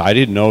was. I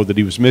didn't know that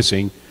he was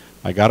missing.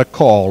 I got a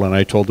call and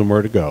I told them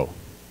where to go.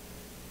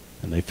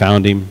 And they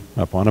found him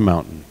up on a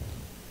mountain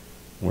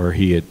where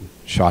he had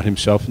shot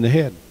himself in the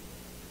head.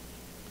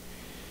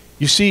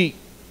 You see,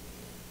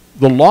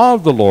 the law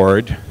of the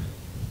Lord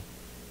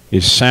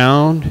is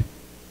sound,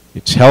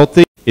 it's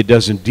healthy, it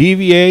doesn't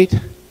deviate,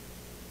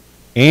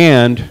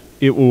 and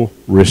it will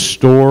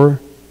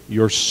restore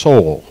your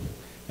soul.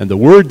 And the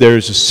word there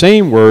is the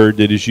same word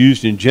that is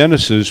used in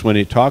Genesis when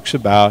it talks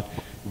about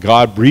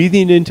God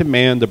breathing into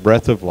man the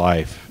breath of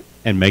life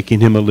and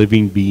making him a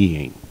living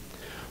being.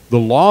 The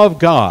law of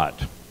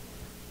God,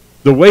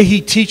 the way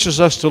he teaches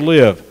us to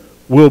live,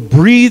 will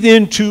breathe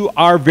into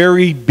our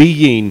very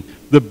being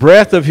the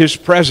breath of his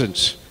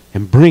presence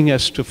and bring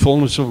us to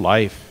fullness of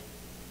life.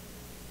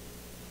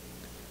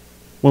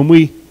 When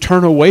we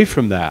turn away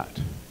from that,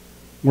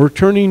 we're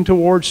turning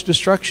towards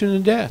destruction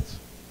and death.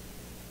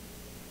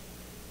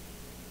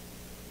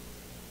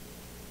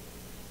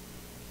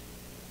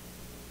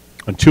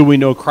 Until we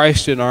know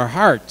Christ in our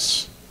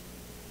hearts,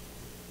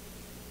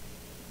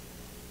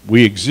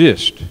 we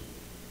exist,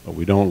 but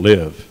we don't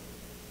live.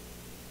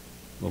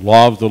 The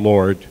law of the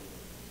Lord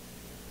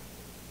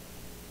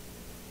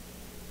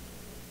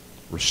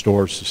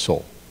restores the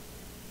soul.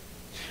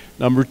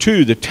 Number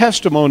two, the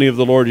testimony of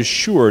the Lord is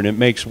sure, and it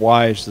makes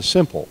wise the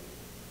simple.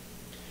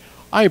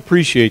 I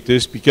appreciate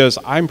this because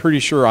I'm pretty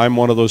sure I'm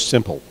one of those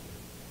simple.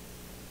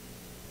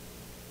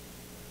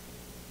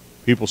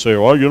 People say,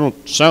 well, you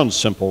don't sound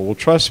simple. Well,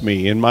 trust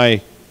me, in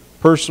my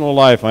personal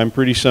life, I'm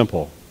pretty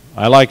simple.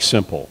 I like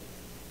simple.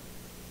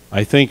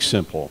 I think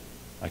simple.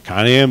 I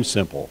kind of am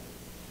simple.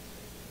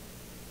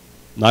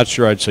 Not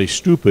sure I'd say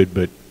stupid,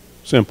 but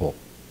simple.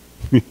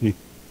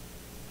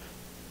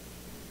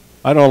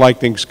 I don't like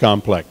things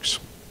complex.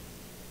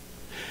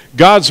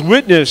 God's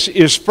witness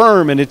is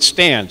firm and it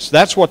stands.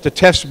 That's what the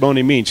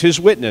testimony means, his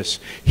witness.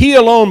 He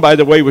alone, by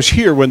the way, was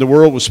here when the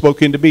world was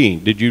spoken into being.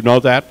 Did you know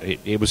that?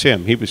 It was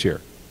him. He was here.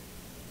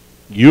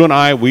 You and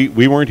I, we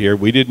weren't here.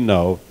 We didn't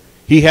know.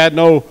 He had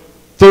no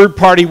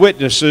third-party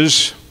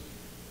witnesses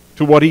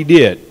to what he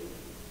did.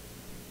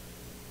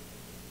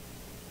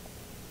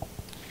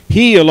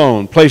 He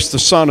alone placed the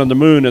sun and the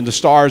moon and the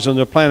stars and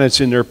the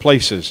planets in their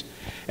places.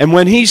 And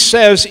when he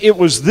says it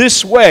was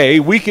this way,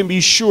 we can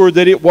be sure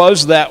that it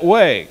was that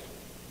way.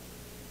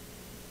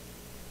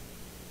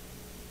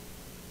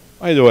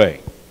 By the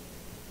way,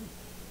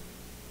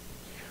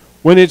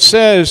 when it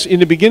says, in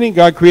the beginning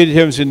God created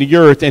heavens and the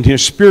earth, and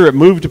his Spirit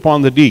moved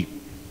upon the deep,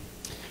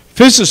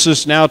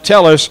 physicists now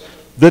tell us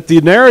that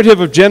the narrative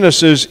of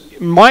Genesis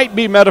might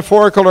be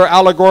metaphorical or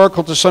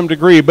allegorical to some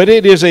degree, but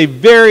it is a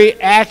very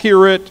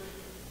accurate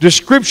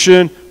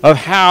description of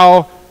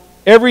how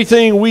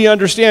everything we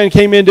understand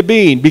came into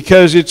being,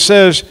 because it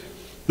says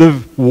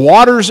the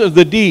waters of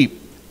the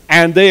deep,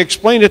 and they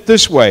explain it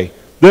this way,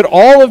 that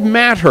all of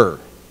matter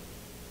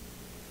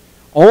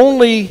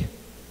only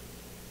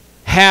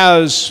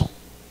has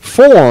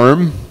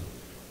form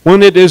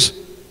when it is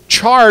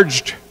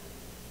charged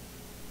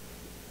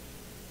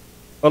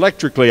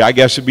electrically, I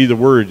guess would be the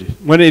word.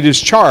 When it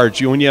is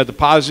charged, when you have the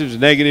positives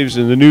and negatives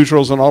and the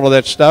neutrals and all of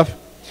that stuff,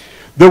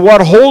 that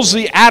what holds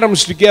the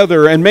atoms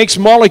together and makes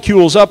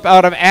molecules up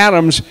out of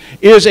atoms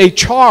is a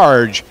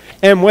charge.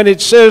 And when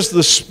it says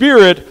the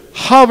Spirit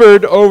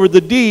hovered over the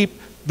deep,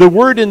 the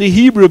word in the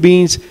Hebrew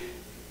means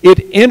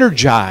it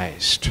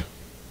energized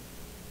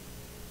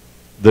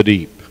the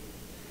deep.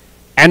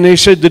 And they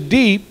said the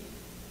deep,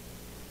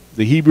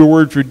 the Hebrew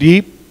word for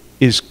deep,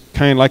 is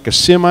kind of like a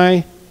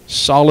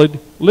semi-solid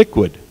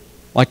liquid,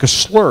 like a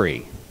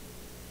slurry,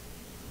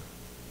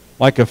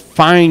 like a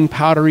fine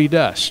powdery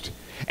dust.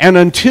 And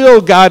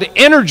until God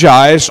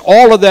energized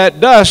all of that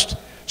dust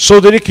so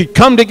that it could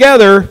come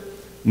together,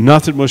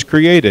 nothing was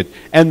created.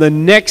 And the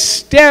next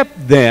step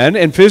then,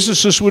 and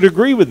physicists would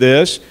agree with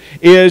this,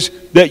 is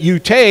that you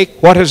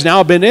take what has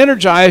now been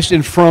energized,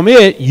 and from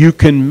it you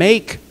can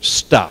make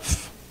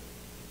stuff.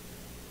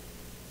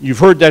 You've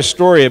heard that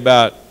story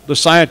about the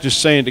scientist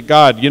saying to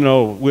God, you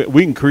know,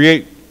 we can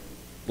create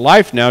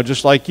life now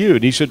just like you.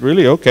 And he said,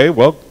 really? Okay,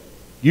 well,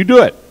 you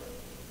do it.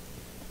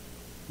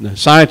 And the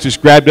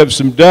scientist grabbed up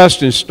some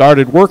dust and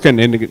started working,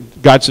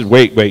 and God said,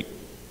 wait,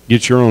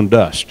 get your own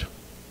dust.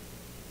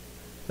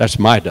 That's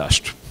my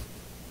dust.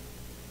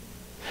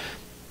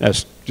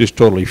 That's just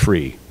totally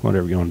free,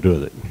 whatever you want to do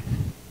with it.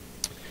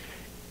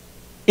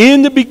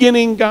 In the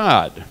beginning,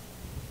 God.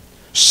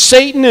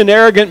 Satan and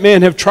arrogant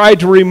men have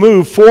tried to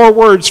remove 4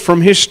 words from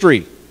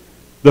history.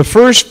 The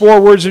first 4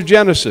 words of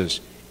Genesis.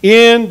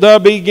 In the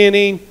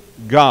beginning,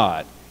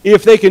 God.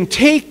 If they can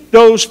take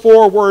those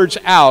 4 words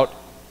out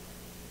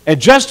and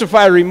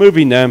justify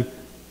removing them,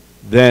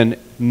 then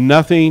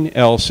nothing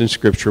else in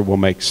Scripture will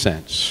make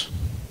sense.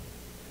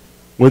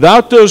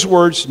 Without those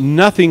words,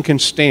 nothing can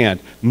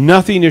stand.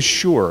 Nothing is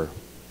sure.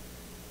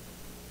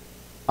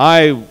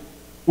 I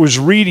was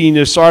reading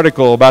this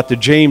article about the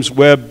James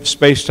Webb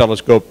Space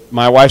Telescope.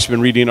 My wife's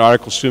been reading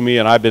articles to me,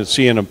 and I've been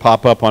seeing them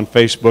pop up on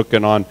Facebook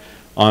and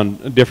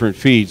on different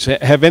feeds.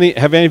 Have any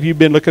of you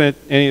been looking at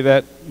any of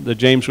that, the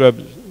James Webb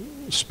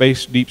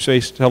Deep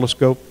Space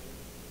Telescope?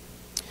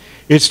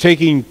 It's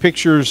taking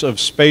pictures of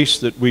space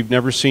that we've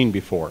never seen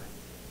before.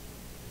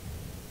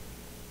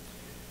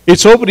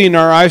 It's opening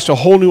our eyes to a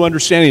whole new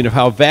understanding of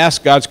how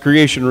vast God's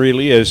creation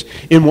really is.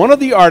 In one of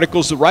the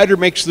articles, the writer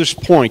makes this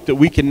point that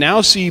we can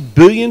now see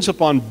billions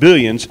upon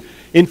billions.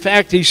 In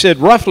fact, he said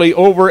roughly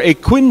over a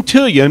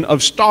quintillion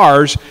of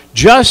stars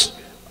just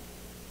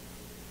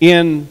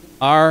in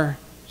our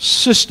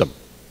system.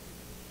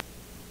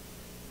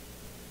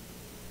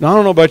 Now, I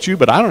don't know about you,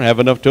 but I don't have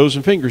enough toes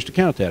and fingers to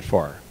count that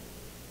far.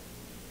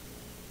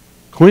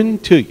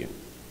 Quintillion.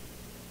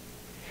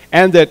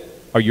 And that,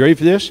 are you ready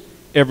for this?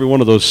 Every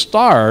one of those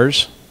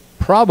stars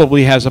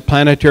probably has a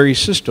planetary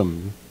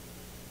system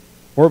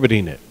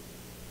orbiting it.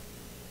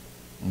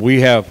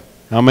 We have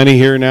how many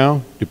here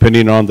now?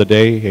 Depending on the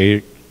day,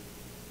 8.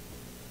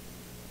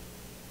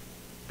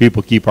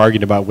 People keep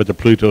arguing about whether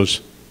Pluto's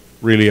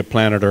really a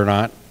planet or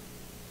not.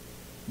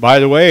 By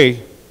the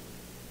way,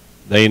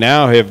 they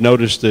now have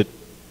noticed that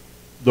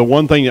the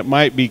one thing that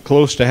might be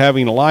close to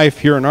having life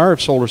here in our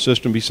solar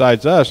system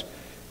besides us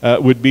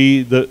would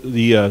be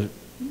the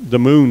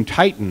moon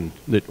Titan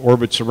that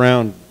orbits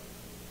around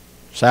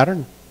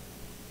Saturn.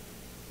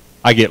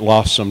 I get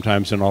lost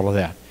sometimes in all of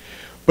that.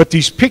 But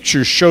these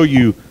pictures show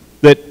you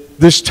that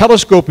this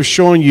telescope is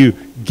showing you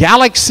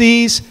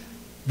galaxies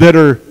that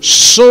are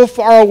so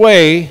far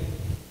away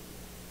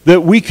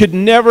that we could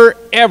never,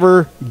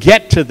 ever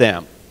get to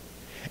them.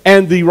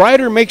 And the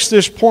writer makes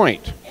this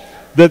point,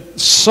 that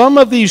some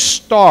of these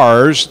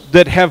stars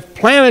that have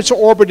planets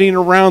orbiting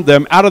around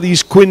them, out of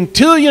these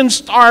quintillion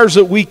stars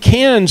that we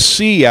can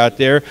see out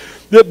there,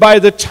 that by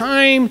the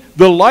time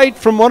the light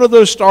from one of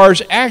those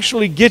stars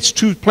actually gets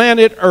to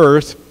planet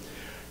Earth,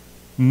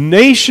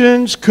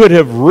 nations could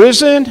have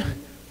risen,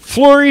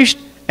 flourished,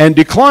 and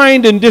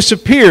declined and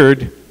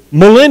disappeared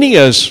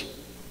millennia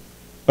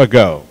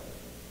ago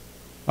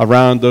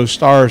around those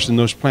stars and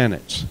those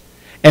planets.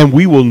 And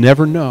we will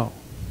never know.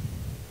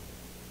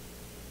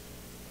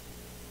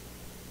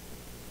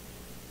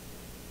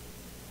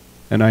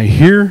 And I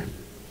hear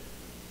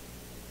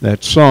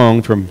that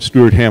song from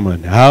Stuart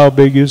Hamlin, how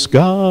big is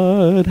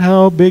God,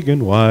 how big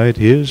and wide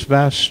his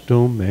vast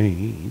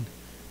domain,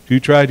 to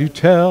try to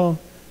tell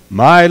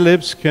My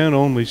lips can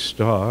only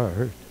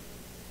start.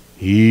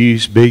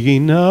 He's big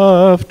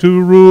enough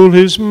to rule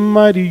his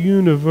mighty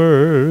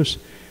universe,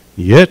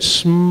 yet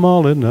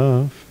small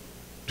enough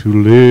to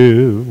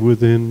live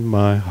within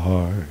my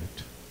heart.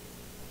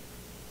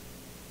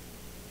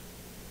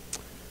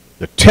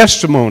 The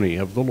testimony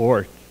of the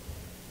Lord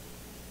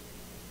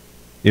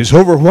is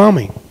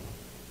overwhelming.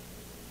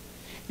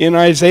 In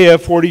Isaiah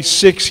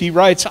 46, he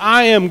writes,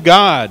 I am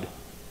God,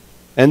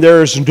 and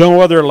there is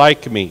no other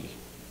like me.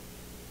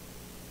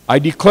 I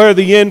declare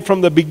the end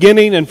from the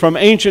beginning, and from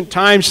ancient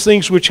times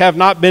things which have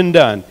not been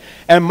done.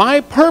 And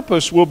my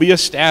purpose will be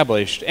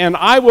established, and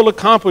I will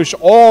accomplish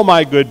all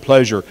my good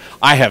pleasure.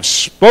 I have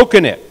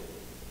spoken it,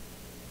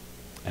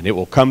 and it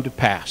will come to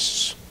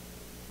pass.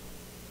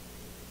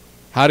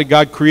 How did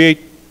God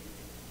create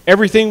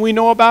everything we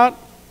know about?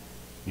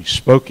 He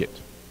spoke it,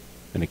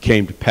 and it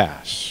came to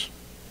pass.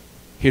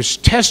 His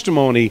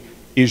testimony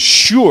is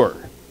sure.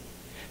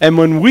 And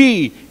when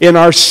we, in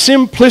our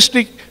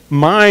simplistic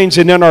minds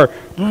and in our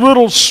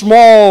little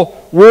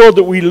small world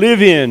that we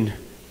live in,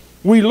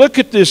 we look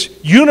at this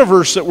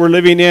universe that we're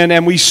living in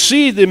and we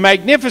see the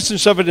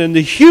magnificence of it and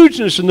the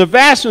hugeness and the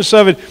vastness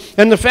of it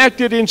and the fact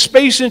that in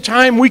space and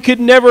time we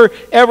could never,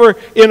 ever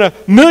in a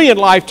million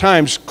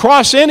lifetimes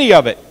cross any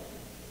of it.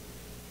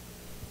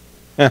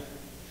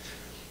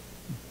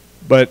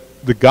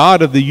 But the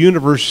God of the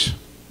universe,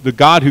 the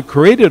God who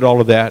created all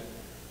of that,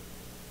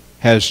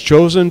 has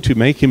chosen to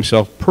make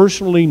himself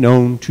personally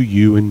known to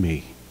you and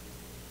me,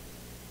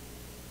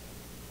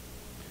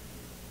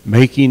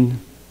 making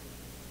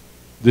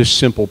this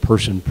simple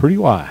person pretty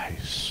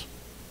wise.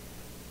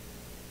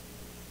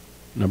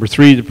 Number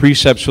 3, the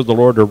precepts of the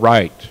Lord are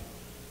right,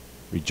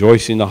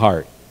 rejoicing the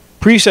heart.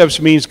 Precepts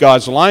means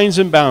God's lines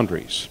and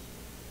boundaries.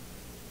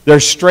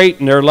 They're straight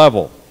and they're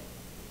level,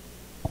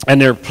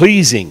 and they're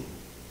pleasing.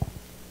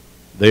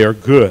 They are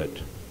good.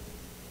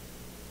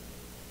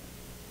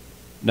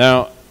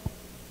 Now,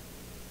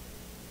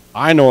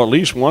 I know at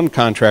least one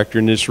contractor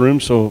in this room,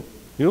 so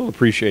you'll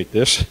appreciate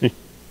this.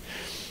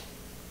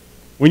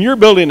 When you're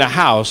building a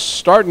house,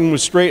 starting with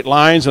straight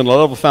lines and a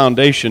level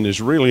foundation is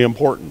really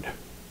important.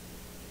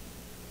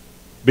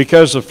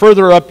 Because the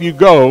further up you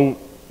go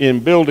in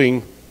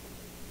building,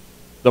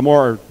 the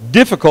more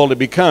difficult it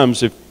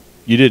becomes if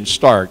you didn't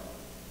start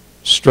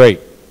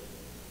straight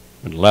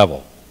and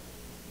level.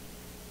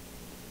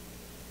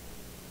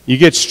 You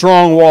get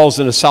strong walls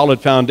and a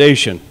solid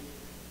foundation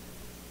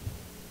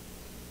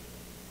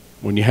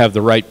when you have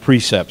the right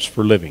precepts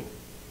for living.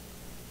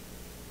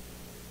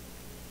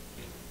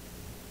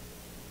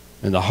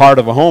 And the heart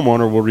of a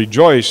homeowner will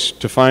rejoice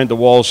to find the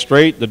walls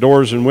straight, the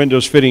doors and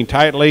windows fitting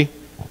tightly,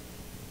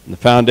 and the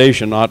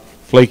foundation not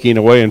flaking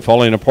away and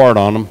falling apart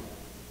on them.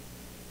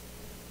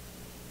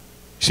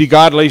 See,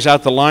 God lays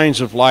out the lines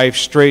of life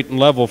straight and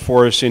level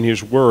for us in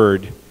His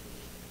Word.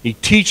 He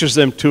teaches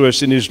them to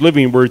us in His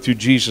living Word through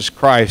Jesus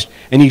Christ.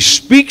 And He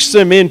speaks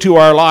them into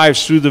our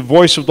lives through the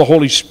voice of the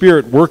Holy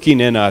Spirit working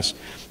in us.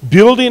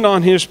 Building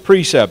on His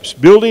precepts,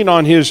 building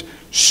on His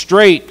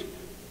straight,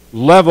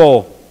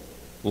 level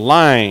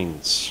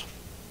lines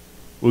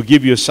will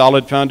give you a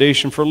solid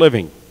foundation for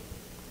living.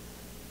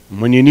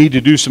 And when you need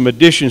to do some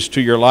additions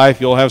to your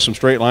life, you'll have some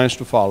straight lines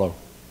to follow.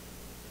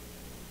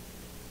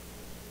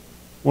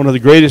 One of the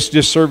greatest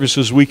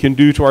disservices we can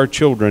do to our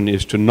children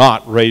is to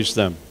not raise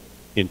them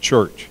in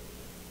church,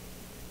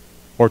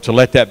 or to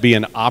let that be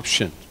an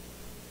option.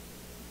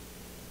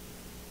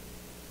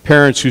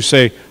 Parents who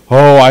say,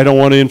 oh, I don't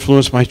want to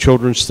influence my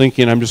children's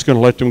thinking, I'm just going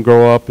to let them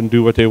grow up and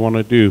do what they want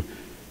to do.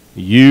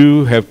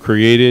 You have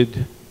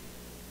created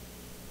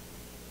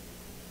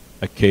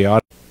a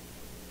chaotic.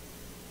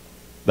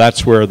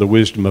 That's where the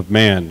wisdom of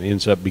man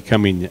ends up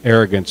becoming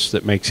arrogance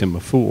that makes him a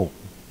fool.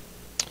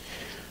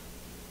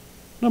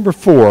 Number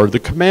 4, the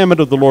commandment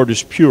of the Lord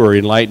is pure,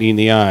 enlightening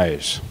the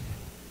eyes.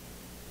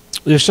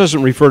 This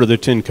doesn't refer to the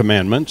 10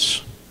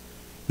 Commandments.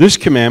 This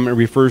commandment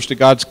refers to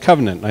God's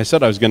covenant. And I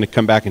said I was going to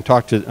come back and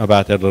talk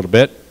about that a little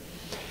bit.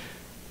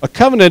 A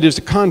covenant is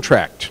a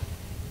contract.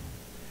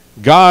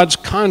 God's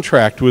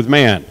contract with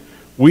man.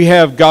 We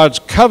have God's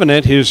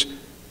covenant, His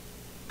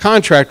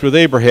contract with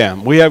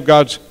Abraham. We have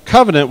God's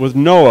covenant with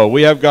Noah.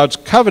 We have God's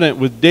covenant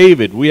with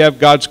David. We have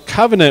God's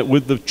covenant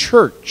with the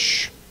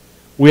church.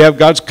 We have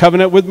God's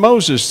covenant with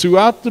Moses.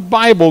 Throughout the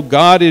Bible,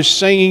 God is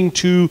saying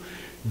to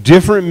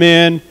different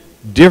men,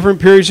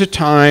 different periods of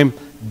time,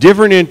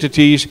 different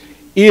entities,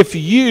 if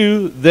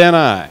you, then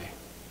I.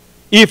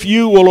 If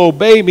you will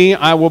obey me,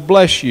 I will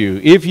bless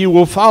you. If you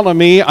will follow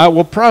me, I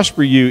will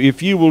prosper you.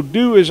 If you will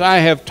do as I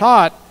have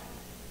taught,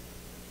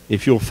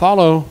 if you'll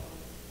follow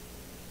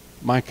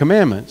my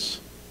commandments,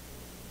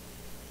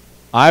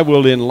 I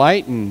will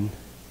enlighten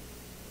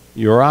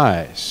your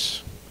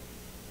eyes.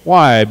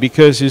 Why?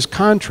 Because His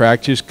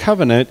contract, His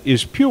covenant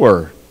is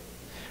pure.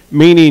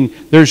 Meaning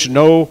there's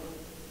no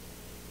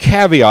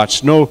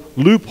caveats, no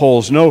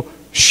loopholes, no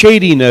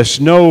shadiness,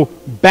 no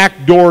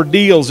backdoor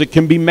deals that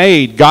can be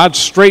made. God's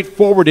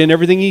straightforward in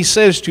everything He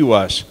says to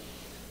us.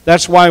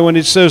 That's why when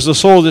it says the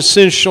soul that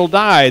sins shall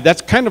die,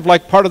 that's kind of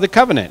like part of the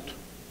covenant.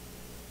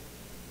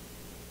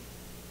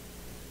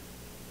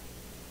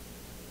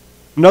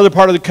 Another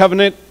part of the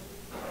covenant,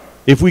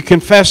 if we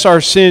confess our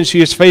sins,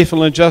 He is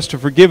faithful and just to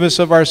forgive us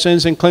of our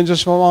sins and cleanse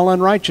us from all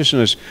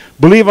unrighteousness.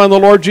 Believe on the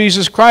Lord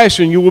Jesus Christ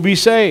and you will be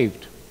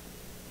saved.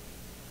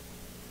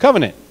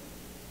 Covenant.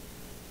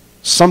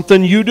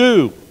 Something you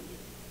do,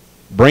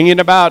 bringing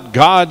about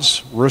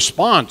God's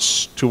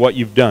response to what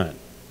you've done.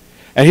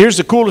 And here's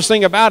the coolest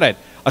thing about it.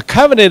 A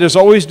covenant is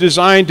always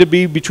designed to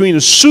be between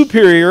a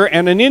superior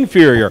and an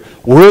inferior.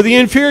 We're the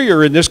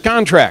inferior in this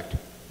contract.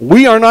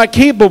 We are not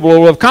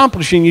capable of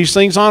accomplishing these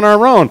things on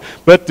our own.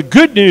 But the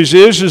good news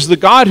is the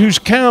God who's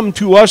come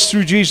to us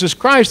through Jesus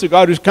Christ, the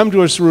God who's come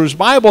to us through His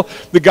Bible,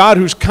 the God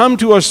who's come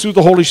to us through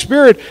the Holy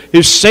Spirit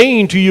is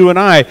saying to you and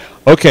I,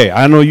 okay,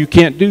 I know you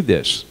can't do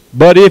this,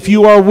 but if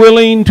you are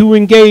willing to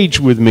engage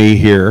with me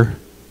here,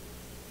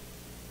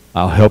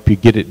 I'll help you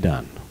get it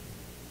done.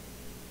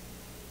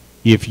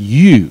 If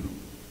you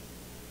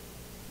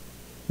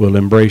will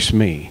embrace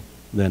me,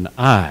 then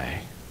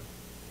I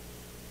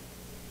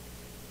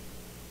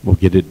will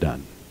get it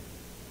done.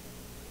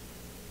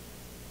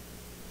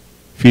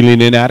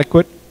 Feeling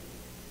inadequate?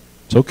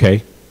 It's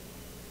okay.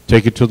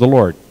 Take it to the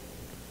Lord.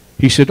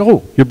 He said,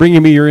 oh, you're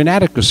bringing me your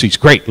inadequacies.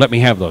 Great, let me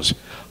have those.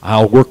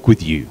 I'll work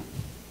with you.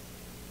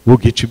 We'll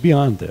get you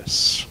beyond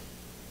this.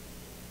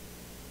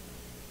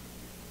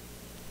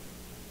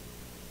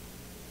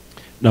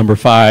 Number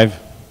 5,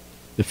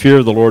 the fear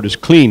of the Lord is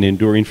clean,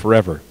 enduring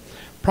forever.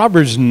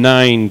 Proverbs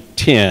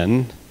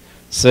 9:10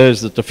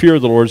 says that the fear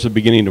of the Lord is the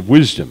beginning of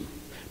wisdom.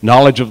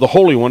 Knowledge of the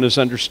Holy One is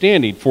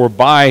understanding. For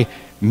by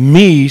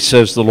me,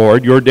 says the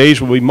Lord, your days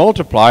will be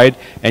multiplied,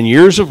 and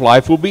years of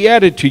life will be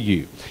added to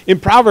you. In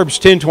Proverbs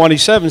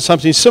 10:27,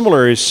 something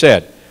similar is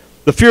said.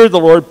 The fear of the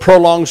Lord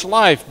prolongs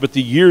life, but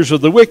the years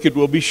of the wicked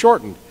will be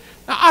shortened.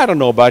 Now, I don't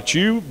know about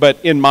you, but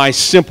in my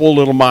simple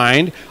little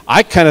mind,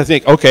 I kind of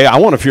think, okay, I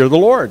want to fear the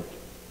Lord.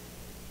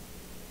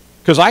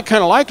 Because I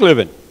kind of like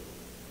living.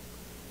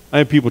 I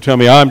have people tell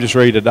me, I'm just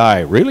ready to die.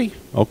 Really?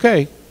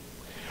 Okay.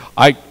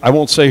 I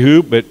won't say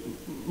who, but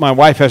my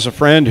wife has a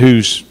friend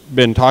who's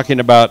been talking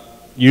about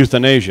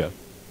euthanasia.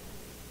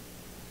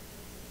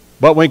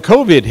 But when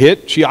COVID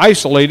hit, she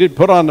isolated,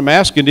 put on the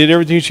mask, and did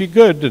everything she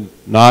could to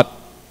not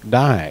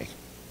die.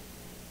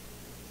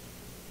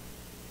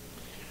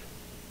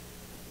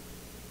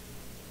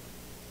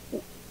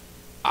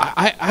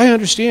 I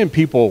understand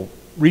people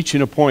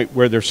reaching a point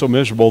where they're so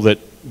miserable that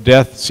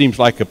death seems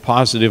like a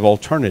positive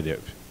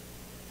alternative.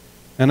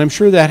 And I'm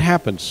sure that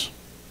happens.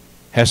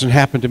 Hasn't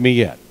happened to me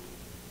yet.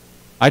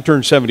 I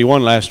turned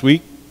 71 last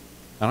week,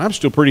 and I'm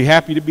still pretty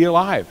happy to be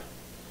alive.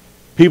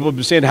 People have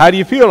been saying, how do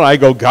you feel? And I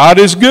go, God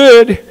is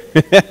good.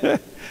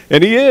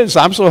 And He is.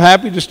 I'm so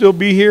happy to still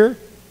be here.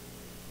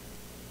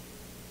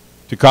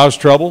 To cause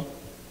trouble.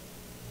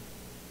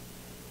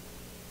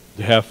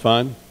 To have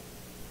fun.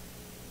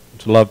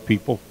 To love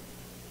people.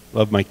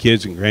 Love my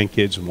kids and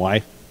grandkids and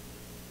wife.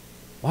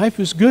 Life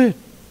is good.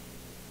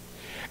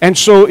 And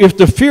so if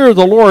the fear of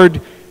the Lord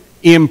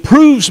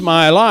improves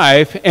my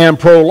life and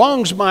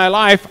prolongs my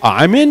life,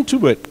 I'm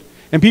into it.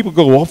 And people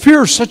go, well,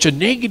 fear is such a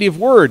negative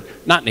word.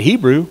 Not in the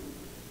Hebrew.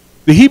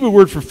 The Hebrew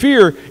word for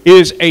fear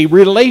is a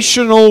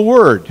relational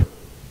word.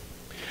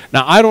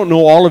 Now, I don't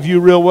know all of you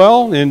real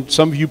well, and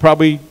some of you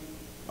probably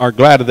are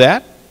glad of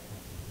that.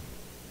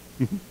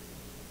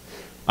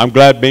 I'm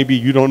glad maybe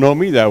you don't know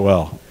me that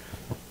well.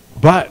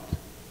 But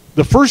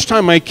the first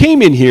time I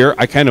came in here,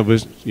 I kind of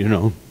was,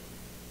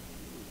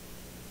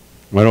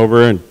 went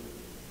over and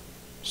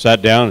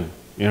sat down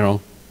and,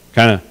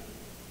 kind of.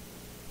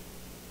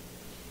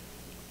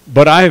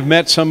 But I have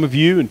met some of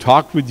you and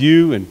talked with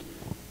you, and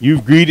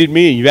you've greeted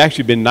me, and you've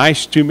actually been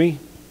nice to me.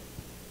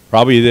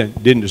 Probably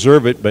didn't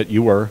deserve it, but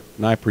you were,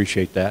 and I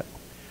appreciate that.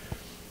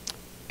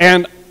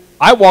 And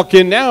I walk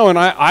in now, and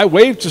I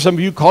wave to some of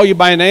you, call you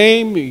by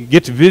name,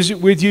 get to visit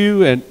with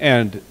you,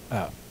 and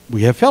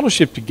we have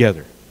fellowship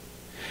together.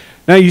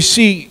 Now, you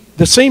see,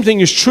 the same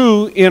thing is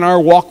true in our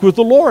walk with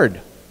the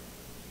Lord.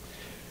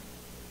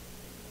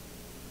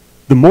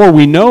 The more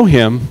we know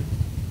Him,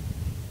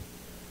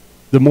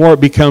 the more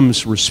it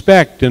becomes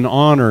respect and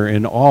honor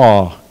and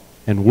awe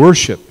and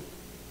worship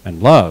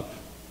and love.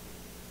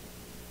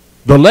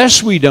 The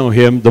less we know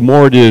Him, the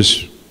more it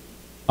is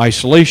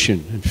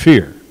isolation and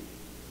fear,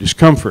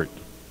 discomfort.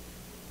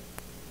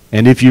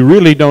 And if you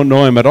really don't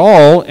know Him at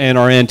all and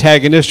are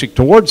antagonistic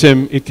towards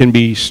Him, it can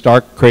be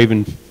stark,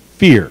 craven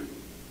fear.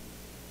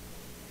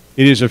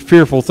 It is a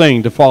fearful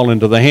thing to fall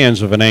into the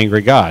hands of an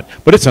angry God.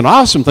 But it's an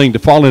awesome thing to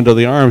fall into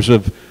the arms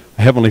of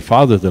a Heavenly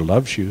Father that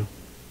loves you.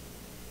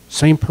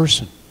 Same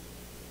person.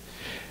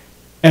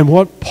 And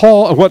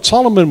what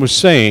Solomon was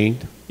saying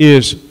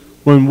is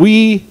when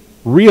we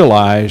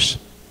realize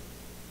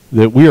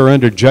that we are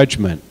under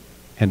judgment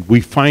and we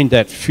find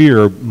that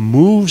fear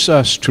moves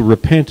us to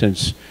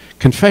repentance,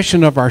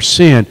 confession of our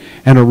sin,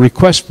 and a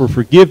request for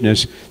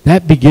forgiveness,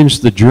 that begins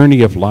the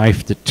journey of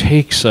life that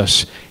takes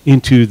us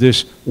into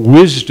this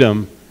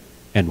wisdom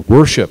and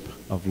worship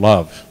of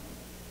love.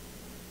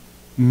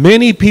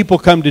 Many people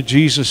come to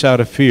Jesus out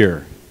of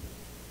fear.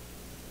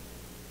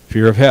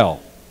 Fear of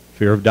hell,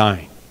 fear of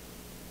dying.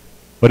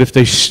 But if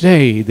they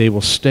stay, they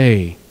will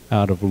stay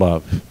out of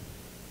love.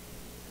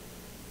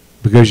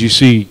 Because you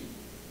see,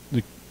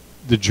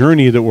 the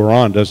journey that we're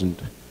on doesn't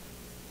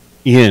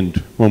end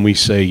when we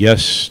say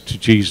yes to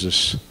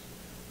Jesus.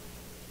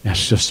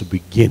 That's just the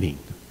beginning.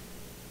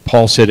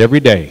 Paul said, every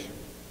day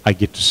I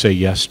get to say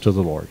yes to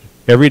the Lord.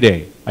 Every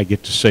day I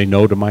get to say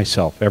no to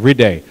myself. Every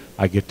day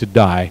I get to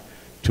die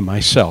to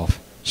myself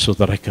so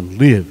that I can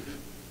live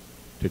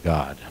to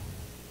God.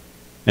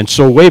 And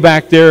so way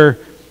back there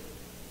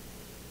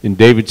in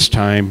David's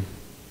time,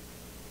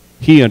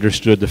 he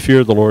understood the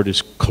fear of the Lord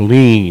is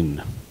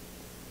clean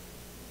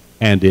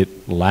and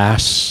it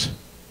lasts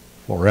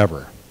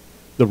forever.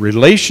 The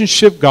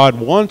relationship God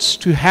wants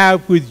to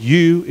have with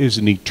you is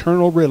an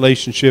eternal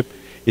relationship.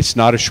 It's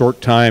not a short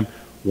time,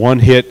 one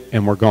hit,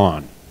 and we're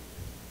gone.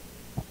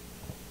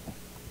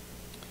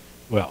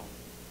 Well,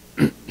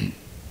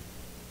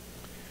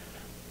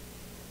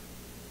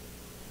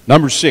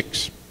 number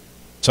 6.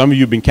 Some of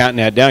you have been counting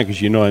that down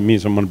because you know it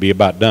means I'm going to be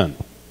about done.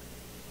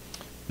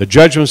 The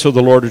judgments of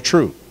the Lord are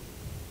true,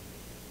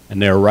 and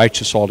they are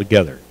righteous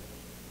altogether.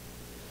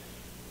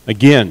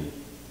 Again,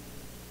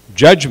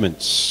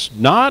 judgments,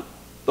 not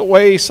the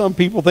way some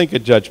people think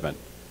of judgment.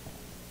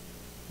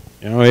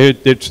 You know,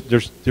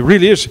 there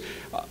really is.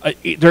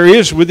 There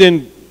is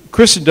within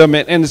Christendom,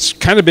 and it's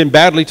kind of been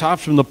badly taught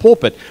from the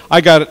pulpit.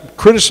 I got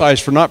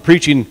criticized for not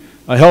preaching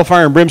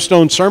hellfire and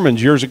brimstone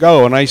sermons years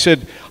ago, and I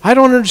said, I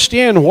don't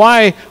understand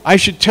why I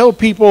should tell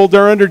people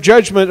they're under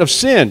judgment of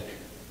sin.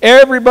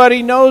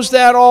 Everybody knows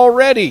that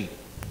already.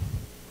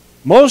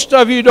 Most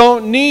of you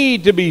don't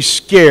need to be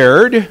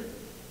scared.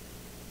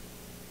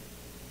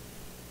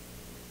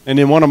 And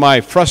in one of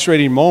my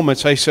frustrating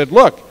moments, I said,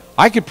 look,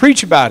 I could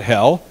preach about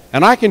hell,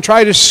 and I can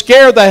try to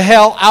scare the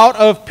hell out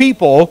of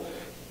people,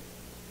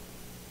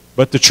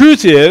 but the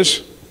truth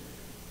is,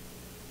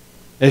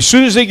 as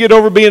soon as they get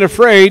over being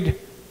afraid,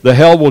 the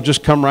hell will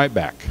just come right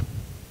back.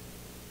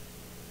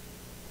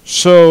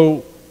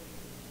 So,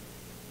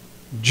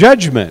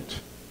 judgment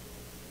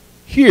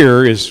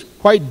here is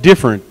quite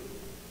different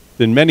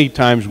than many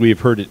times we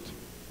have heard it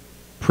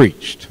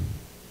preached.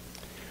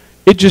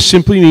 It just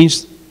simply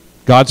means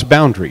God's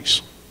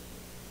boundaries.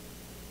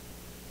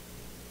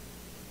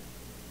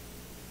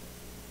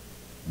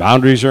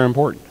 Boundaries are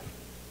important.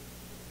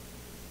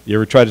 You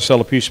ever try to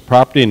sell a piece of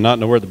property and not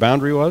know where the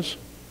boundary was?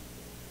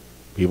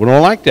 People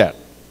don't like that.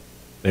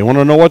 They want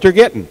to know what they're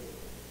getting.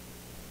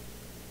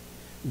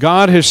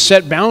 God has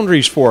set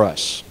boundaries for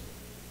us.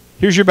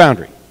 Here's your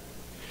boundary.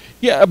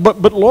 Yeah,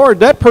 but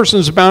Lord, that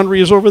person's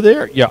boundary is over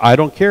there. Yeah, I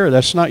don't care.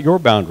 That's not your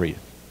boundary.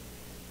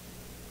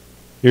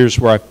 Here's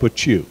where I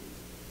put you.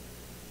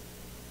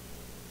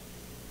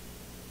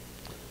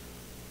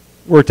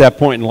 We're at that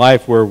point in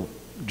life where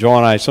Joe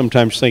and I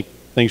sometimes think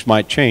things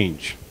might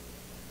change.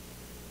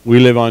 We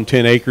live on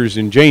 10 acres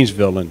in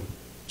Janesville, and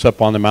it's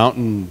up on the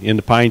mountain in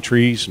the pine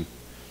trees and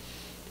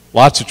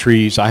lots of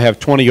trees. I have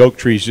 20 oak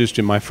trees just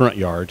in my front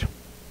yard.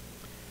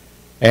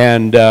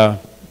 And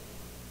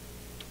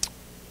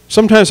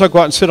sometimes I'll go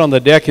out and sit on the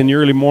deck in the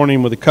early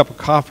morning with a cup of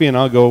coffee, and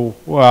I'll go,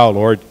 wow,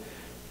 Lord,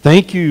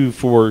 thank you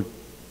for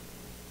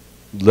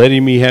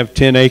letting me have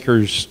 10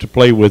 acres to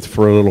play with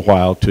for a little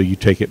while till you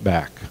take it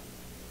back.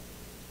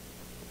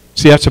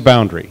 See, that's a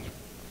boundary.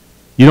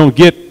 You don't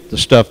get the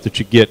stuff that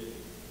you get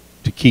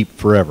to keep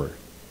forever.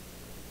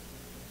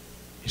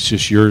 It's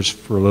just yours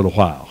for a little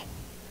while.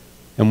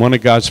 And one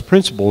of God's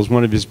principles,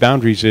 one of his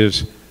boundaries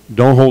is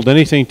don't hold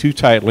anything too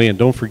tightly, and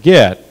don't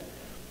forget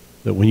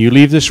that when you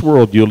leave this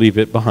world, you'll leave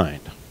it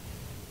behind.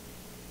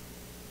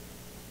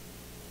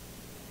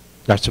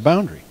 That's a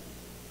boundary.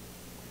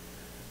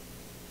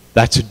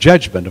 That's a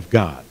judgment of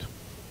God.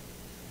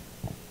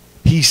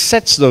 He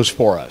sets those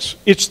for us.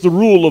 It's the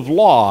rule of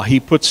law he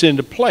puts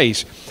into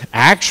place.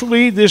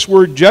 Actually, this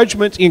word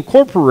judgment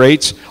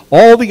incorporates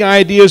all the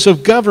ideas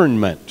of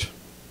government.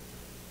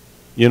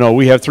 You know,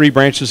 we have 3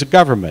 branches of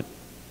government.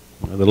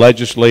 The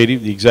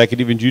legislative, the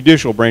executive, and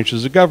judicial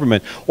branches of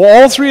government.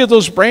 Well, all 3 of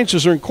those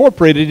branches are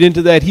incorporated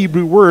into that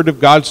Hebrew word of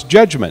God's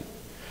judgment.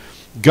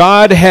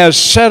 God has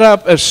set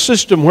up a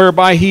system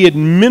whereby he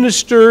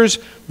administers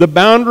the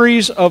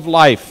boundaries of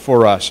life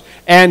for us.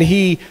 And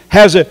he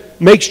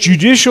makes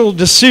judicial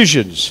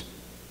decisions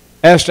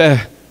as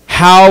to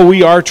how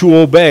we are to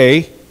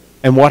obey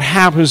and what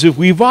happens if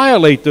we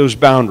violate those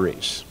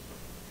boundaries.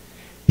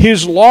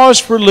 His laws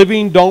for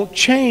living don't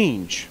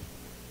change.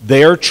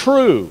 They are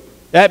true.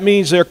 That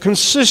means they're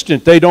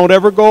consistent. They don't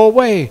ever go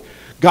away.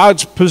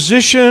 God's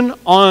position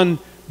on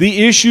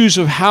the issues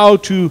of how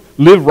to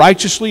live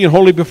righteously and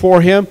holy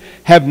before him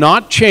have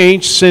not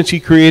changed since he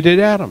created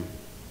Adam.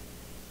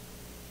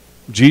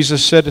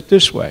 Jesus said it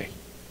this way: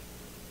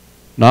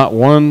 not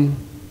one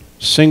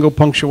single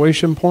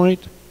punctuation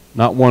point,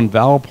 not one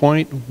vowel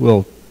point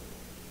will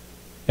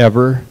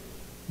ever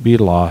be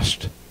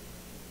lost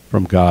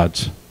from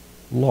God's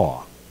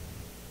law.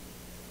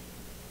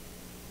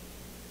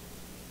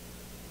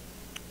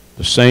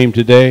 The same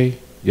today,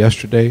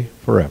 yesterday,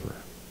 forever.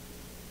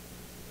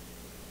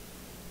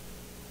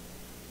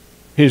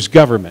 His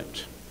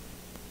government.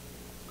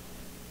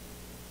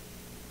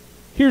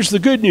 Here's the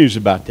good news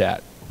about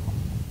that.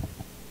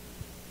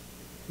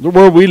 The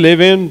world we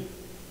live in,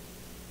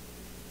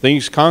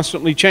 things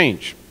constantly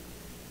change.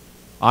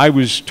 I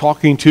was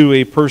talking to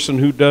a person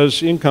who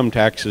does income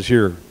taxes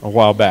here a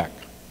while back.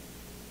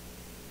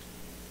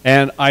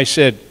 And I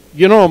said,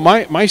 you know,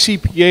 my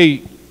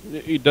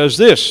CPA does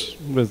this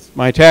with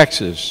my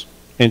taxes.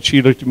 And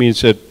she looked at me and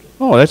said,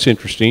 oh, that's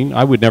interesting.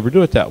 I would never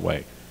do it that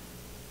way.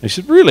 I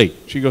said, really?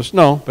 She goes,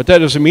 no, but that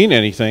doesn't mean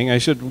anything. I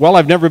said, well,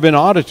 I've never been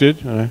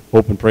audited. And I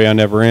hope and pray I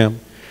never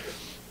am.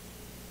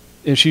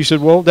 And she said,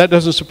 well, that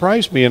doesn't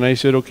surprise me. And I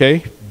said,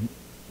 okay.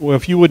 Well,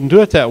 if you wouldn't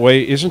do it that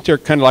way, isn't there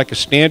kind of like a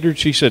standard?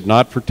 She said,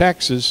 not for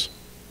taxes.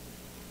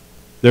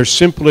 There's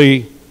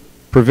simply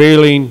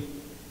prevailing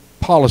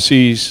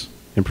policies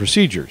and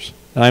procedures.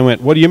 And I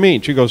went, what do you mean?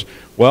 She goes,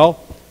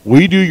 well,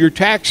 we do your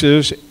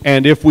taxes,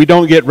 and if we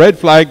don't get red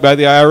flagged by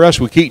the IRS,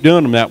 we keep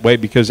doing them that way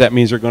because that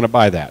means they're going to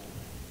buy that.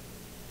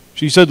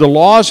 She said the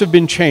laws have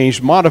been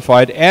changed,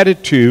 modified,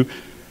 added to,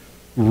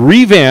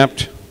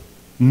 revamped,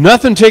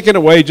 nothing taken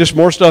away, just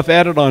more stuff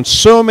added on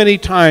so many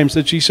times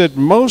that she said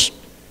most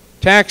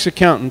tax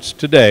accountants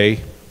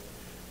today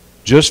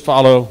just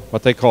follow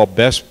what they call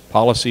best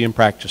policy and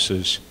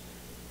practices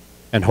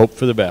and hope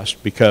for the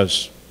best,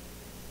 because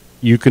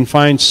you can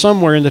find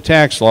somewhere in the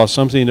tax law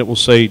something that will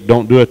say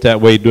don't do it that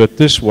way, do it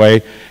this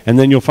way, and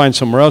then you'll find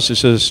somewhere else that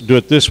says do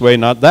it this way,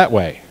 not that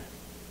way.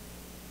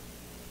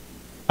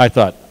 I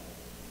thought,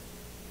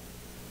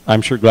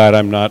 I'm sure glad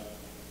I'm not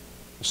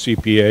a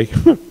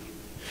CPA.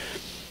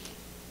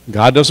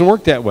 God doesn't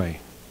work that way.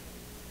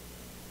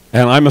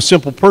 And I'm a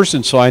simple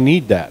person, so I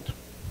need that.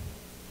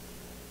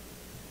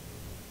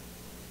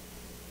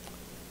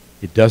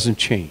 It doesn't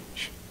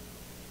change.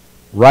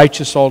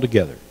 Righteous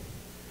altogether.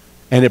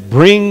 And it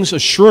brings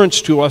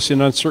assurance to us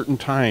in uncertain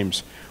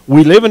times.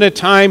 We live in a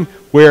time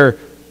where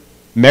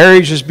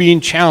marriage is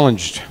being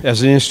challenged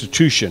as an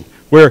institution,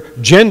 where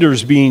gender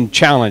is being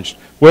challenged,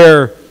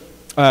 where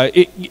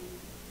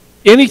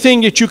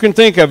anything that you can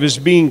think of is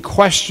being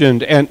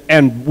questioned,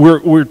 and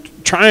we're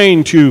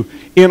trying to,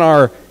 in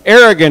our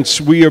arrogance,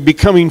 we are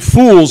becoming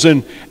fools,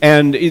 and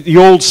the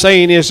old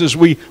saying is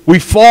we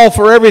fall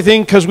for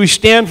everything because we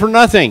stand for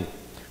nothing.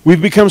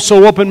 We've become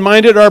so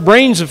open-minded, our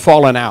brains have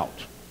fallen out.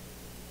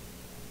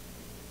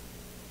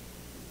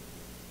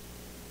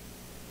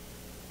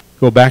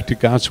 Go back to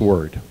God's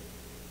Word.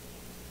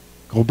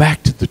 Go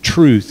back to the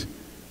truth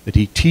that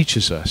He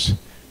teaches us.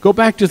 Go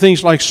back to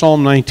things like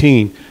Psalm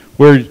 19,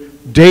 where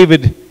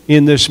David,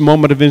 in this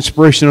moment of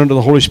inspiration under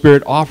the Holy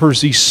Spirit,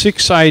 offers these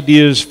 6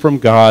 ideas from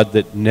God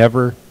that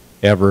never,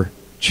 ever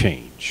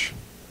change.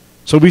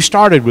 So we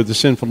started with the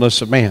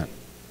sinfulness of man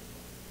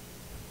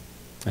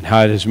and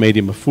how it has made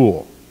him a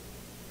fool.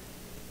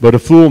 But a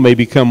fool may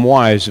become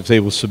wise if they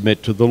will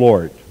submit to the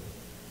Lord.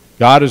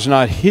 God has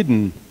not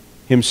hidden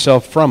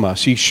Himself from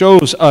us. He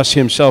shows us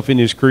Himself in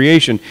His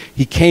creation.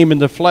 He came in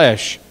the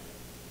flesh,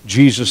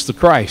 Jesus the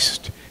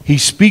Christ. He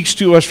speaks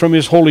to us from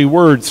His holy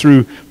word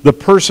through the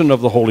person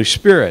of the Holy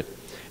Spirit.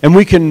 And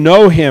we can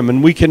know Him,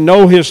 and we can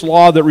know His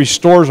law that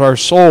restores our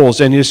souls,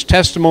 and His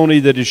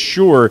testimony that is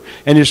sure,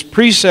 and His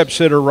precepts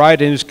that are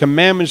right, and His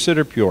commandments that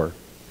are pure,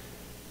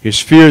 His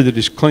fear that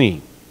is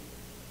clean,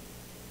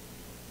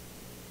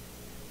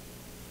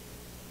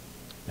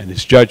 and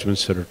His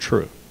judgments that are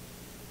true.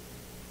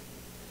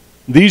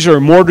 These are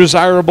more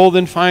desirable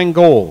than fine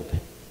gold.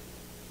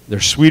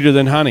 They're sweeter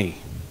than honey.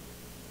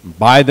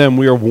 By them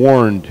we are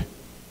warned.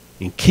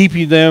 In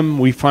keeping them,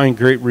 we find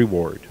great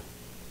reward.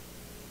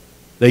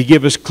 They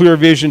give us clear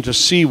vision to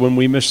see when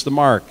we miss the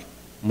mark.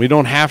 We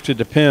don't have to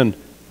depend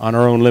on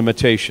our own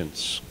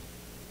limitations.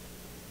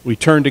 We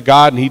turn to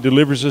God, and He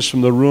delivers us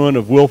from the ruin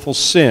of willful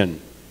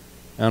sin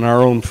and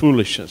our own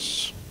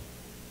foolishness.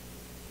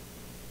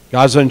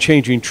 God's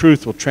unchanging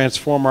truth will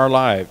transform our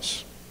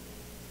lives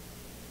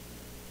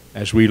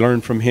as we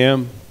learn from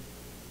Him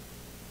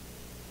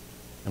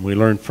and we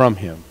learn from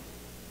Him.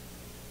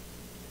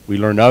 We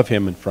learn of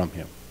Him and from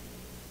Him.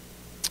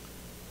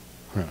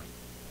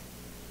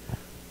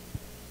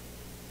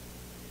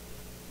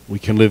 We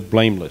can live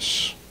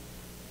blameless.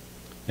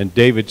 And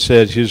David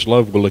says His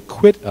love will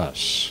acquit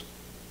us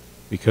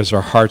because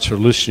our hearts are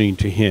listening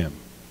to Him.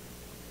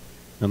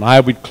 And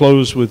I would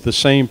close with the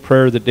same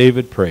prayer that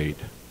David prayed.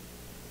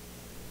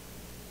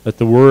 Let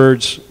the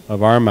words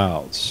of our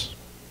mouths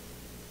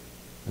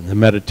and the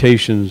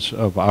meditations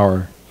of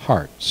our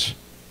hearts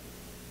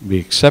be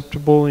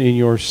acceptable in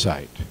Your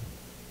sight,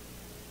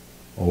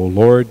 O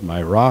Lord,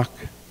 my rock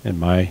and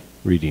my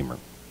Redeemer.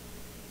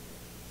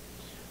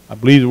 I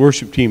believe the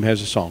worship team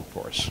has a song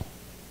for us.